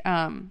big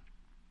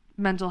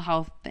mental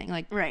health thing.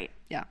 Like,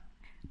 yeah.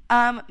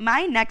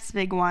 My next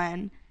big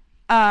one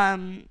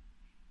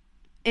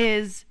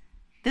is,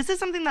 this is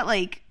something that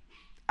like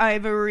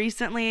I've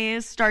recently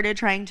started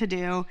trying to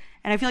do,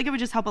 and I feel like it would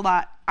just help a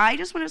lot. I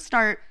just want to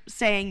start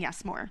saying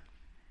yes more,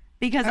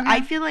 because I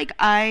feel like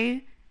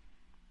I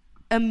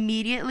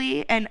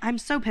immediately, and I'm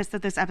so pissed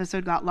that this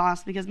episode got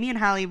lost, because me and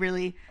Hallie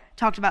really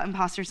talked about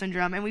imposter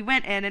syndrome, and we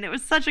went in, and it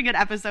was such a good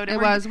episode. We're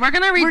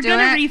gonna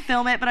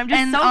refilm it, but I'm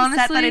just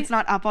upset that it's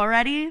not up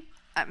already.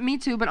 Me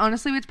too, but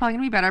honestly, it's probably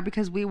gonna be better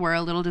because we were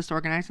a little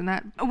disorganized in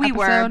that we episode.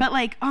 Were, but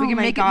like, we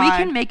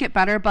can make it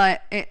better,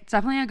 but it's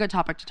definitely a good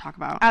topic to talk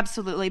about.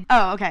 Absolutely.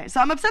 Oh, okay. So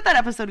I'm upset that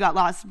episode got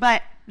lost,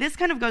 but this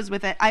kind of goes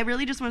with it. I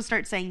really just want to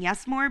start saying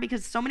yes more,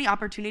 because so many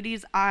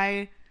opportunities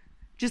I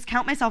just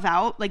count myself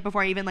out, like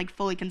before I even like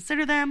fully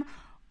consider them,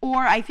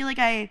 or I feel like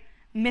I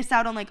miss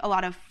out on like a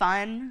lot of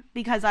fun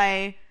because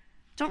I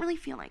don't really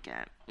feel like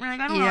it. Like,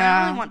 I don't know, I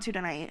don't really want to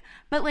tonight.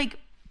 But like,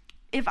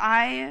 if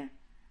I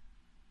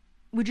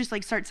would just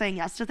like start saying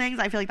yes to things,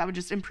 I feel like that would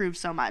just improve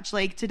so much.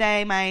 Like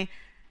today,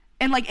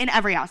 and like in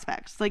every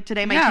aspect. Like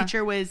today, my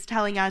teacher was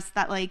telling us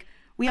that like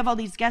we have all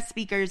these guest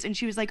speakers, and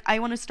she was like, I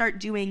want to start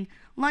doing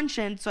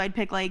luncheon. So I'd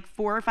pick like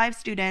 4 or 5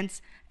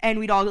 students, and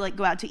we'd all like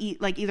go out to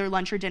eat like either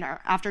lunch or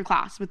dinner after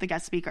class with the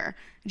guest speaker.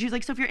 And she was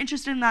like, so if you're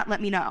interested in that, let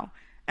me know.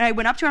 And I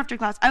went up to her after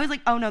class. I was like,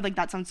 oh no, like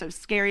that sounds so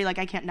scary. Like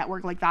I can't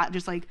network like that,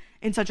 just like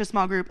in such a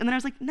small group. And then I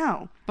was like,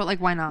 no. But like,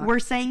 why not? We're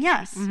saying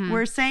yes.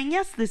 We're saying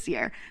yes this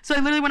year. So I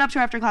literally went up to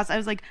her after class. I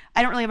was like,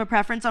 I don't really have a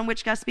preference on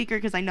which guest speaker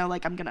because I know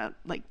like I'm gonna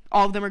like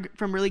all of them are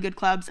from really good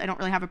clubs. I don't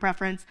really have a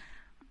preference.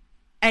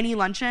 Any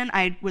luncheon,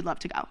 I would love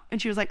to go.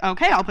 And she was like,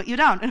 okay, I'll put you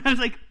down. And I was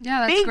like,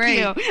 yeah, that's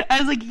great. Thank you. I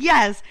was like,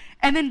 yes.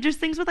 And then just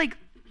things with like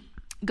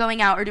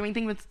going out or doing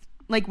things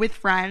with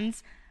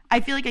friends. I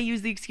feel like I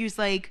use the excuse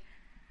like,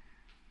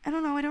 I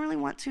don't know, I don't really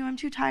want to. I'm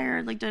too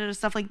tired, like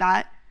stuff like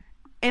that.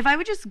 If I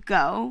would just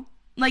go,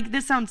 like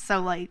this sounds so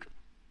like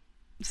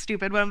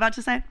stupid what I'm about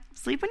to say.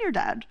 Sleep when you're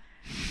dead.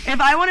 If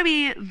I want to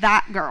be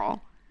that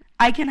girl,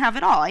 I can have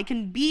it all. I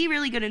can be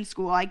really good in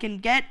school. I can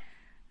get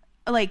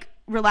like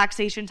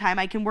relaxation time.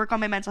 I can work on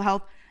my mental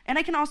health, and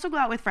I can also go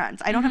out with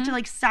friends. I don't have to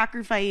like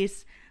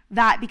sacrifice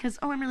that because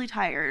I'm really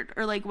tired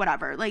or like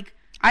whatever. Like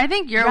I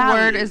think your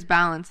word is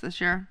balance this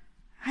year.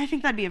 I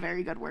think that'd be a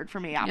very good word for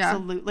me.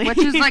 Absolutely. Yeah. Which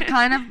is like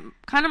kind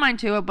of mine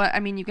too, but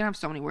I mean, you can have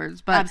so many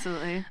words, but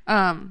absolutely.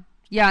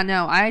 Yeah,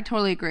 no, I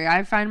totally agree.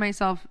 I find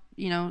myself,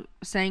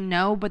 saying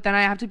no, but then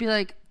I have to be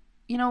like,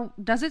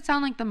 does it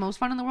sound like the most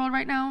fun in the world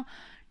right now?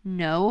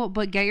 No,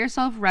 but get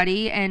yourself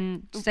ready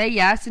and say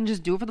yes and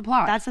just do it for the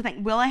plot. That's the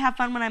thing. Will I have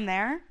fun when I'm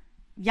there?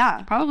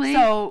 Yeah. Probably.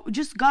 So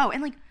just go.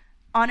 And like,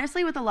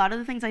 honestly, with a lot of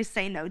the things I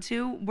say no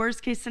to,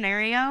 worst case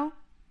scenario,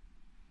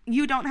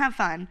 you don't have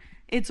fun.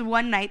 It's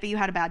one night that you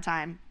had a bad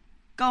time.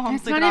 Go home.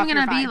 It's not even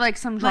going to be like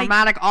some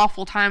dramatic,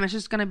 awful time. It's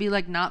just going to be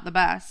like not the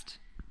best.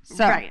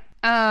 So, right.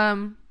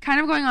 Kind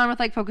of going on with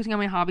like focusing on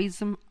my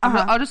hobbies.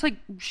 I'll just like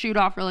shoot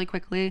off really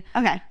quickly.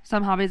 Okay.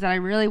 Some hobbies that I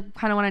really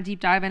kind of want to deep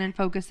dive in and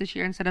focus this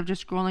year instead of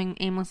just scrolling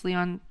aimlessly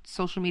on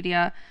social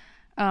media.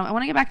 I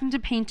want to get back into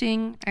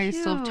painting. I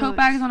still have tote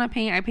bags. I want to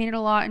paint. I painted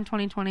a lot in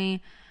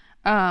 2020.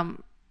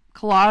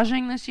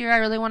 Collaging this year. I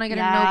really want to get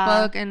a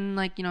notebook and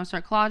like,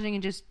 start collaging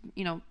and just,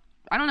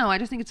 I don't know. I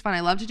just think it's fun. I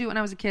loved to do it when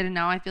I was a kid, and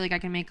now I feel like I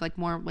can make like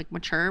more like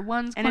mature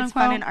ones. And it's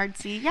fun and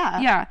artsy.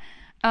 Yeah.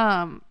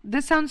 Yeah.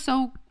 This sounds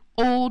so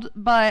old,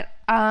 but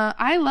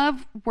I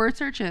love word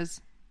searches,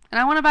 and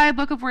I want to buy a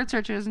book of word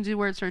searches and do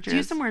word searches.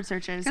 Do some word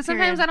searches. Because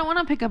sometimes I don't want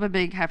to pick up a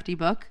big hefty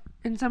book,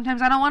 and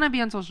sometimes I don't want to be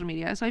on social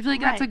media. So I feel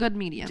like that's a good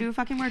medium. Do a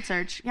fucking word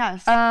search.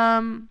 Yes.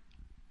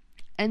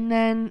 And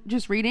then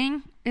just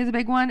reading is a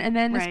big one. And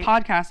then this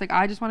podcast, like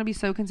I just want to be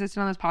so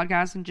consistent on this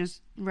podcast and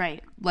just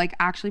like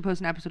actually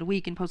post an episode a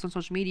week and post on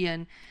social media.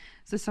 And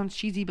this sounds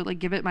cheesy, but like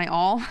give it my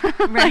all.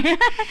 Right.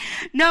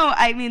 No,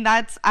 I mean,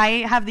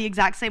 I have the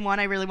exact same one.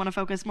 I really want to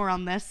focus more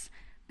on this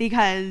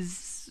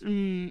because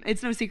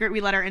it's no secret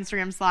we let our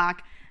Instagram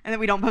slack and then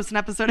we don't post an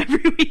episode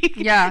every week.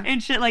 Yeah.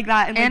 And shit like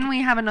that. And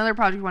we have another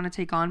project we want to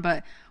take on,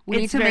 but we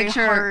need to make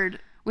sure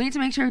we need to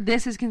make sure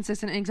this is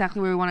consistent and exactly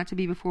where we want it to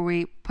be before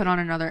we put on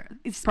another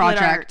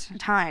project.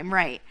 Time,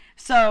 right.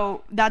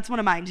 So that's one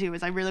of mine too,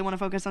 is I really want to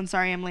focus on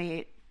Sorry I'm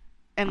Late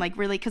and like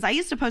really, because I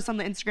used to post on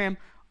the Instagram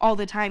all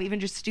the time,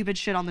 even just stupid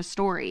shit on the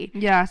story.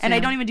 Yeah. And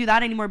I don't even do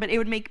that anymore, but it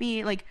would make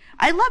me like,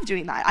 I love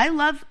doing that. I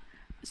love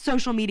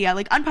social media,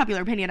 like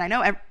unpopular opinion. I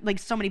know like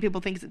so many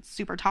people think it's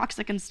super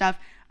toxic and stuff.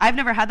 I've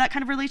never had that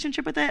kind of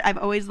relationship with it. I've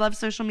always loved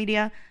social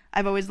media.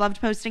 I've always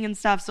loved posting and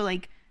stuff. So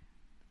like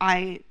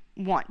I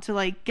want to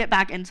like get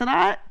back into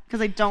that because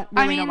I don't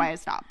really know why I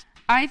stopped.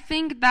 I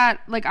think that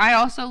like I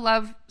also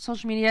love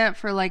social media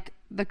for like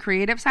the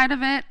creative side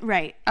of it.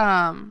 Right.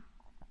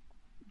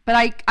 But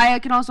I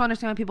can also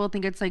understand why people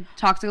think it's like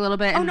toxic a little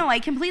bit. Oh no, I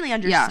completely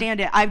understand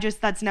it.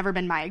 That's never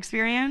been my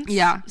experience.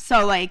 Yeah.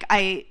 So like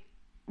I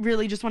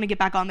really just want to get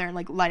back on there and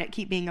like let it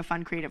keep being a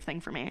fun creative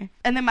thing for me.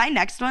 And then my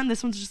next one,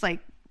 this one's just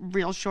like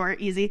real short,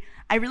 easy.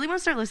 I really want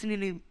to start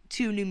listening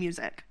to new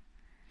music.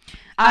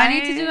 I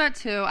need to do that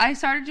too. I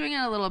started doing it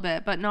a little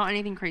bit, but not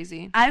anything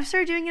crazy. I've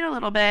started doing it a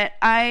little bit.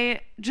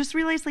 I just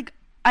realized like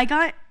I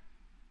got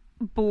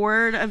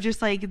bored of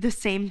just like the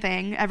same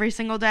thing every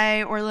single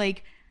day, or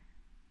like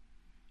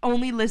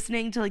only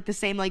listening to like the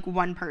same like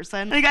one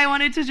person. Like I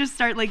wanted to just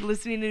start like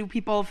listening to new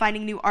people,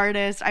 finding new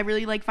artists. I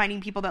really like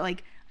finding people that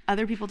like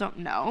other people don't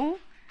know.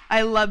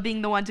 I love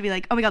being the one to be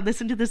like, oh my god,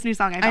 listen to this new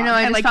song I found. I know,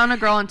 I just found a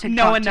girl on TikTok.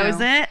 No one knows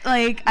it.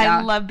 Like, yeah.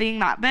 I love being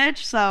that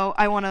bitch, so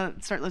I want to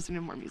start listening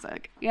to more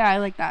music. Yeah, I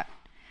like that.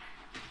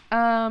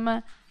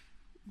 My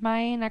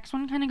next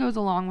one kind of goes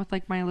along with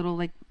like my little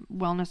like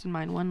wellness in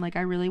mind one. Like,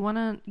 I really want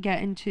to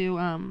get into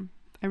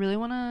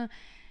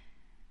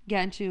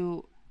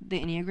the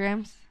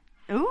Enneagrams.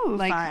 Ooh,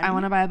 like fun. I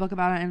want to buy a book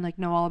about it and like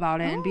know all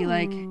about it and be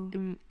like,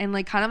 and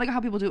like kind of like how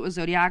people do it with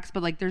zodiacs,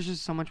 but like there's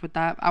just so much with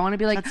that. I want to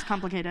be like, that's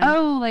complicated.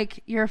 Oh,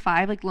 like you're a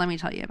 5, like let me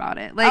tell you about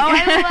it. Like, oh,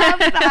 I love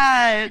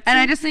that. And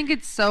I just think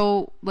it's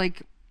so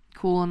like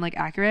cool and like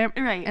accurate,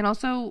 right? And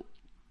also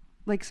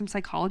like some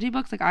psychology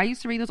books. Like I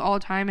used to read those all the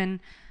time in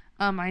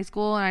high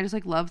school, and I just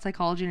like love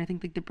psychology, and I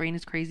think like the brain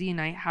is crazy.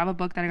 And I have a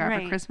book that I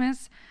got for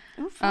Christmas.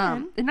 Oh,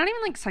 fun. And not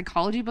even like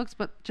psychology books,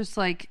 but just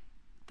like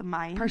the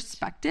mind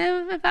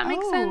perspective, if that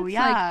makes sense.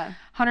 Yeah.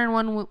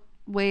 Like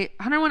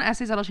 101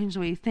 essays that'll change the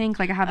way you think.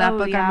 Like I have that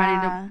book I'm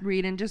ready to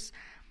read, and just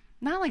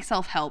not like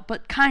self-help,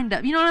 but kind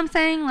of, you know what I'm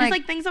saying? Like, just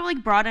like things that will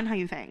like broaden how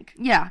you think.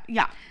 Yeah.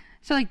 Yeah.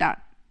 So like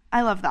that.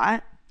 I love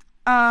that.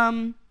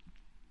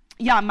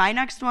 Yeah, my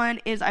next one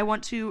is I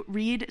want to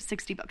read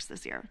 60 books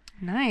this year.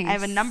 Nice. I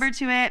have a number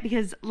to it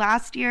because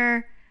last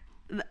year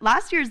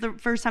is the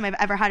first time I've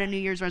ever had a New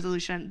Year's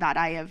resolution that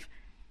I have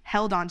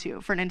held on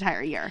to for an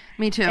entire year.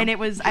 Me too. And it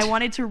was, I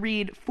wanted to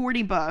read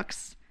 40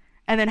 books,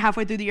 and then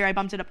halfway through the year I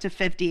bumped it up to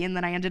 50, and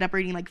then I ended up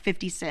reading like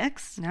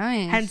 56.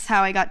 Nice. Hence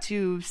how I got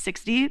to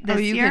 60 this year. Oh,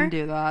 you can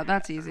do that.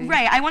 That's easy.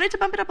 Right. I wanted to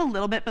bump it up a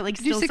little bit, but like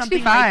still do 65.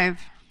 something like,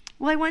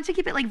 well, I wanted to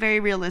keep it like very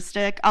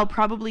realistic. I'll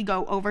probably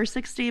go over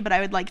 60, but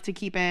I would like to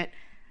keep it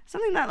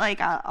something that like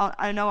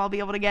I know I'll be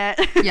able to get.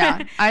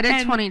 Yeah, I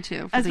did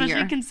 22 for the year.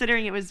 Especially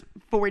considering it was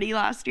 40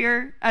 last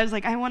year. I was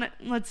like,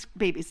 let's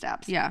baby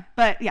steps. Yeah.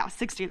 But yeah,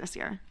 60 this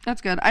year.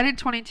 That's good. I did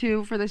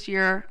 22 for this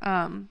year.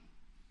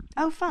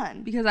 Oh,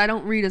 fun. Because I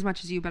don't read as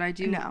much as you, but I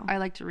do. No. I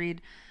like to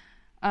read.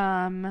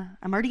 I'm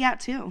already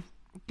at 2.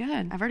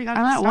 Good. I've already got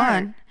I'm to at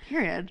start. 1.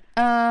 Period.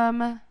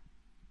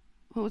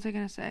 What was I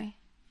going to say?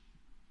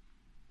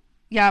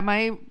 Yeah,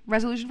 my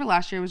resolution for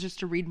last year was just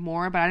to read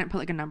more, but I didn't put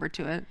like a number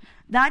to it.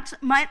 That's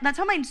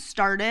how mine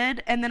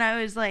started, and then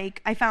I was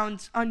like, I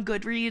found on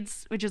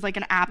Goodreads, which is like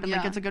an app, and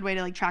like it's a good way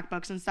to like track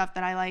books and stuff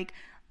that I like.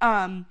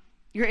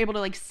 You're able to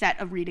like set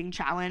a reading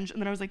challenge,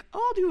 and then I was like,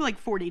 oh, I'll do like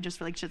 40 just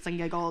for like shits and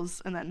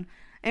giggles, and then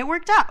it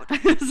worked out.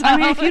 So, I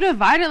mean, if you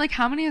divide it, like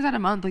how many is that a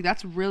month? Like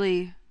that's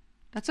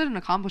an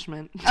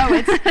accomplishment. Oh,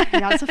 it's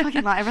a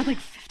fucking lot. I read like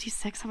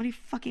 56. How many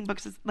fucking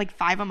books is like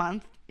 5 a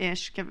month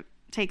ish?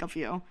 Take a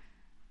few.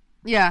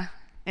 Yeah.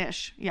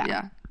 Ish. Yeah.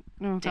 Yeah.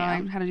 Oh, God,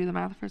 I had to do the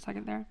math for a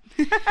second there.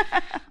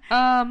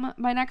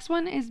 My next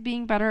one is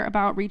being better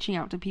about reaching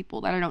out to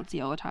people that I don't see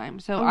all the time.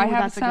 So I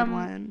have a good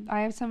one.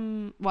 I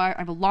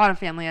have a lot of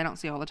family I don't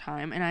see all the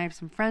time, and I have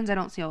some friends I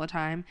don't see all the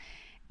time.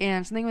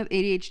 And something with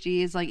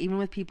ADHD is like, even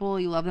with people,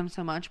 you love them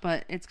so much,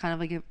 but it's kind of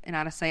like an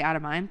out of sight, out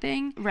of mind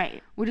thing.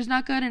 Right. Which is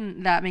not good,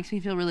 and that makes me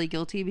feel really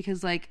guilty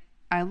because like,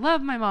 I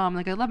love my mom,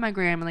 like I love my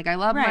grandma, like I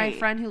love my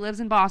friend who lives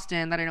in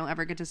Boston that I don't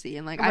ever get to see,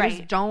 and like I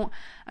just don't.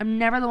 I'm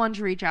never the one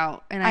to reach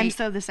out, and I'm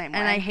so the same way,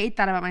 and I hate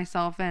that about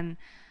myself. And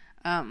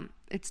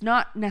it's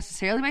not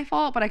necessarily my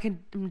fault, but I'm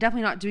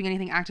definitely not doing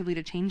anything actively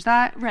to change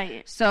that.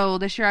 Right. So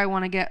this year I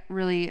want to get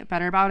really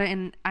better about it,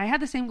 and I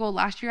had the same goal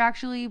last year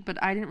actually, but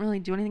I didn't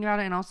really do anything about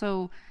it, and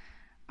also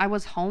I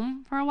was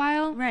home for a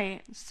while.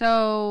 Right.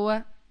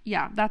 So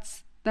yeah,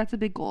 that's a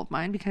big goal of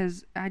mine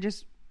because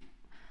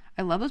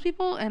I love those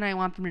people, and I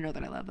want them to know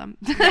that I love them.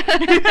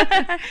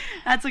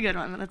 That's a good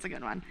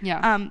one.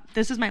 Yeah.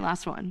 This is my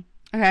last one.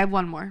 Okay, I have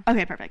one more.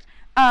 Okay, perfect.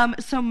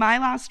 So my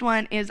last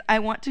one is I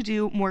want to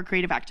do more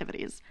creative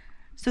activities.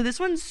 So this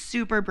one's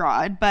super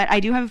broad, but I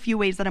do have a few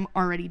ways that I'm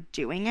already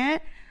doing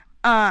it.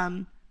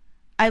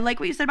 I like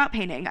what you said about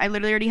painting. I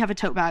literally already have a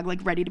tote bag like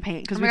ready to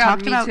paint because me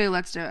too.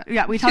 Let's do it.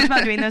 Yeah, we talked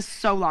about doing this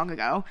so long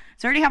ago.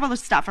 So I already have all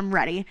this stuff. I'm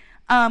ready.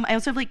 I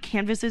also have like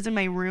canvases in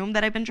my room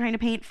that I've been trying to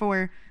paint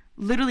for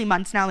literally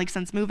months now, like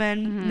since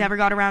move-in. Never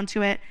got around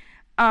to it.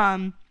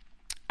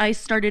 I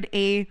started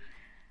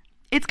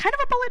it's kind of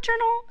a bullet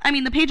journal. I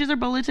mean, the pages are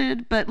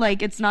bulleted, but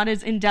like it's not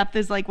as in-depth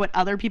as like what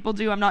other people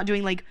do. I'm not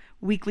doing like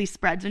weekly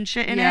spreads and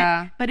shit in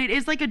it, but it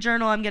is like a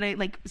journal. I'm gonna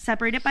like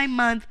separate it by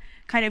month,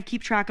 kind of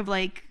keep track of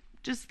like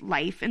just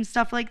life and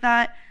stuff like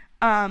that,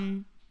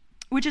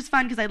 which is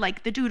fun because I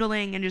like the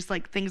doodling and just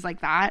like things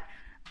like that.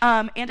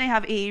 And I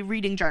have a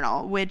reading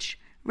journal, which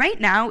right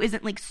now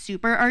isn't like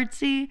super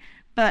artsy,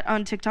 but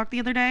on TikTok the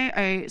other day,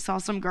 I saw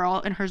some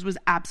girl and hers was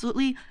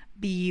absolutely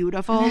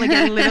beautiful. Like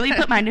it literally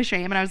put mine to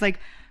shame, and I was like,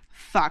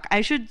 fuck,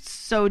 I should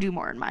so do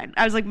more in mine.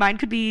 I was like, mine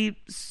could be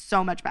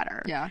so much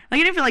better. Yeah. Like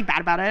I didn't feel like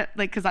bad about it,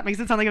 like because that makes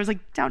it sound like I was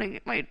like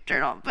doubting my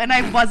journal, and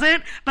I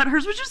wasn't. But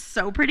hers was just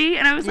so pretty,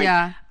 and I was like,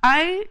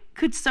 I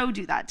could so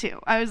do that too.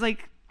 I was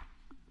like,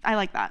 I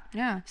like that.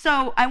 Yeah.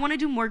 So I want to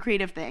do more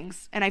creative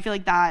things, and I feel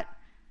like that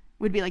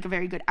would be like a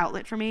very good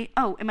outlet for me.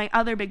 Oh, and my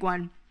other big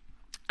one,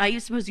 I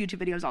used to post YouTube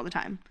videos all the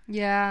time.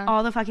 Yeah.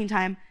 All the fucking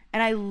time.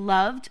 And I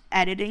loved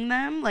editing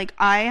them. Like,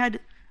 I had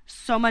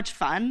so much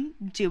fun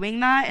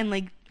doing that and,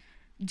 like,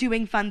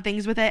 doing fun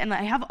things with it. And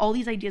I have all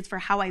these ideas for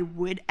how I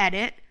would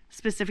edit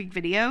specific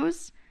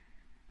videos.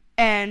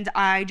 And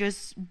I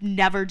just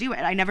never do it.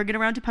 I never get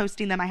around to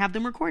posting them. I have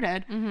them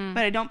recorded,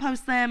 but I don't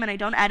post them and I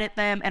don't edit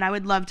them. And I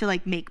would love to,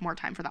 like, make more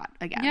time for that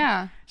again.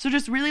 Yeah. So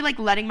just really, like,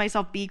 letting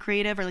myself be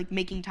creative or, like,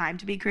 making time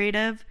to be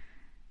creative,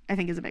 I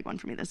think is a big one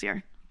for me this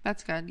year.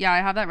 That's good. Yeah, I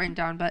have that written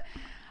down, but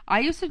I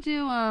used to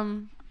do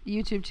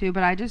YouTube too,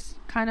 but I just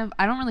I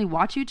don't really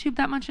watch YouTube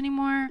that much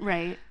anymore.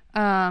 Right.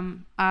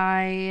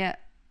 I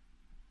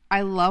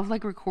love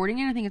like recording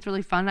it. I think it's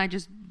really fun. I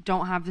just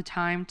don't have the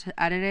time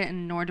to edit it,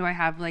 and nor do I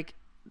have like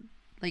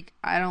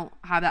I don't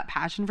have that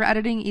passion for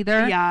editing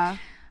either. Yeah.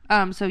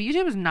 So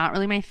YouTube is not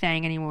really my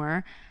thing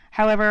anymore.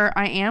 However,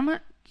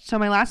 so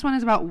my last one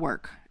is about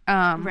work.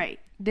 Right.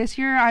 This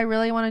year I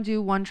really want to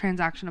do 1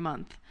 transaction a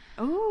month.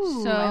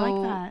 Oh, I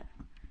like that.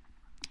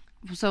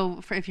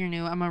 So if you're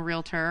new, I'm a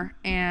realtor,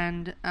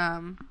 and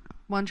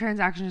 1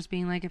 transaction just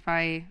being like if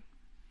I,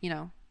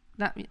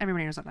 that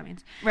everybody knows what that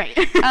means. Right.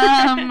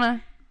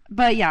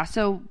 But yeah,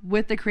 so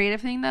with the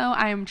creative thing though,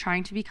 I am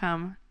trying to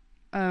become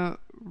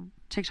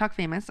TikTok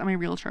famous on my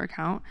realtor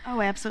account. Oh,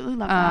 I absolutely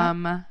love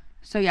that.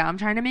 So yeah, I'm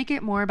trying to make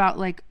it more about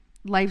like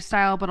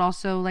lifestyle, but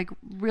also like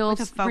real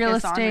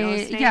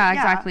estate. Yeah,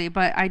 exactly.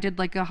 But I did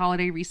like a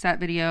holiday reset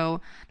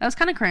video. That was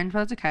kind of cringe, but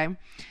that's okay.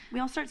 We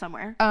all start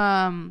somewhere.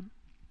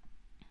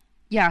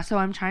 Yeah, so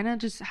I'm trying to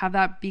just have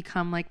that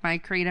become like my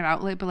creative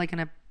outlet, but like in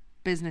a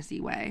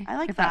businessy way. I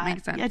like if that. That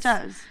makes sense. Yeah, it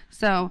does.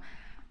 So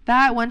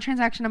that 1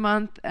 transaction a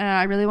month,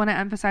 I really want to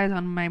emphasize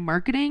on my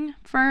marketing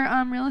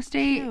for real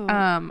estate. Cute.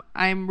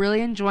 I'm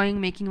really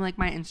enjoying making like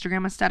my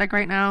Instagram aesthetic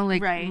right now,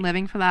 like I'm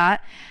living for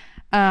that.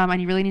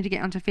 And you really need to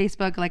get onto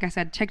Facebook. Like I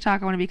said,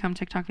 TikTok, I want to become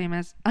TikTok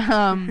famous.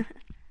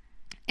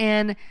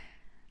 And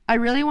I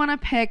really want to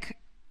pick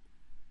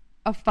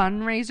a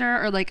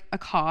fundraiser or like a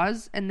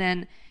cause, and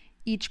then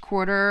each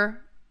quarter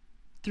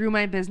through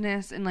my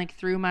business and like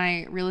through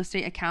my real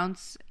estate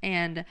accounts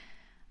and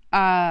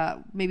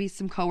maybe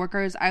some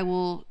coworkers, I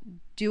will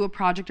do a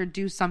project or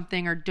do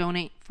something or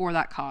donate for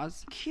that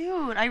cause.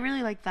 Cute. I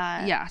really like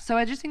that. Yeah. So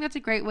I just think that's a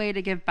great way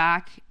to give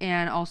back,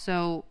 and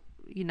also,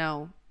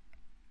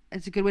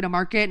 it's a good way to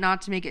market,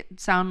 not to make it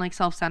sound like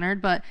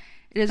self-centered, but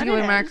it is a good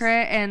way to market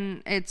it.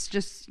 And it's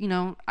just,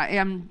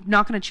 I'm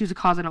not going to choose a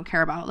cause I don't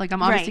care about. Like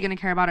I'm obviously going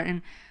to care about it,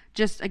 and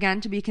just again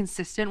to be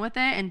consistent with it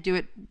and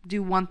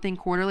do one thing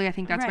quarterly. I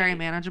think that's very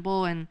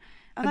manageable and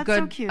a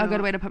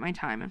good way to put my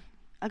time in.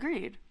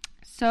 Agreed.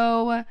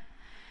 So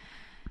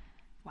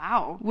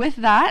wow. With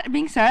that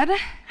being said,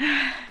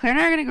 Claire and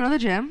I are gonna go to the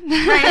gym.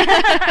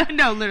 Right.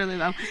 No, literally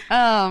though.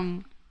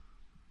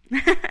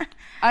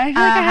 I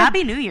feel like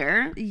Happy New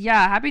Year.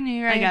 Yeah, Happy New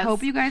Year. I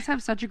hope you guys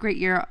have such a great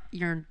year.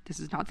 This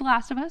is not The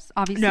Last of Us,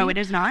 obviously. No, it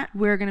is not.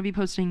 We're going to be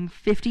posting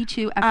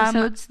 52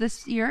 episodes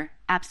this year.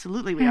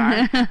 Absolutely we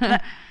are.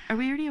 But are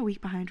we already a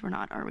week behind? We're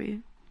not, are we?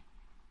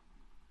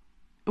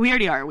 We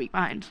already are a week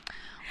behind.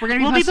 We're going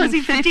to be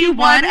posting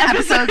 51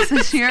 episodes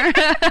this year.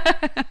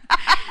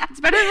 It's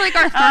better than like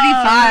our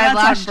 35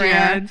 last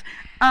year.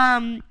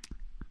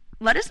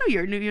 Let us know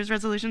your New Year's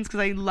resolutions,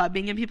 because I love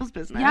being in people's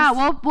business. Yeah,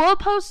 we'll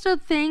post a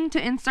thing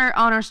to insert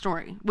on our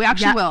story. We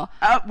actually will.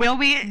 Will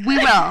we? We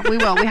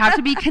will. We have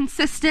to be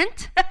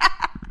consistent.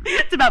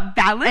 It's about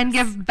balance. And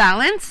give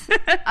balance.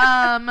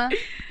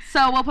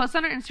 So we'll post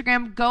on our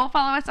Instagram. Go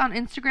follow us on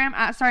Instagram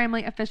at Sorry I'm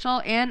Late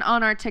Official, and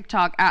on our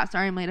TikTok at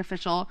Sorry I'm Late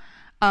Official.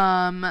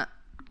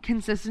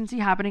 Consistency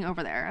happening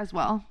over there as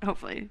well.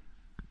 Hopefully.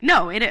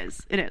 No, it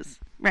is. It is.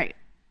 Right.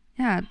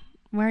 Yeah.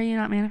 Why are you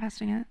not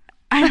manifesting it?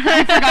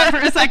 I forgot for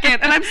a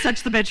second, and I'm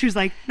such the bitch who's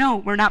like, no,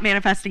 we're not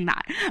manifesting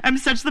that. I'm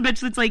such the bitch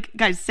that's like,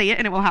 guys, say it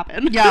and it will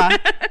happen. Yeah.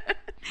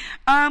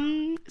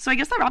 So I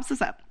guess that wraps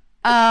us up.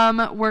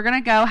 We're gonna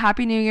go.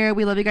 Happy New Year.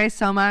 We love you guys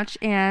so much,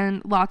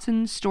 and lots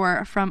in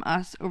store from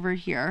us over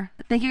here.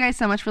 Thank you guys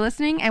so much for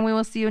listening, and we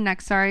will see you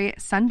next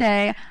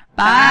Sunday.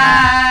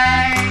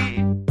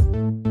 Bye.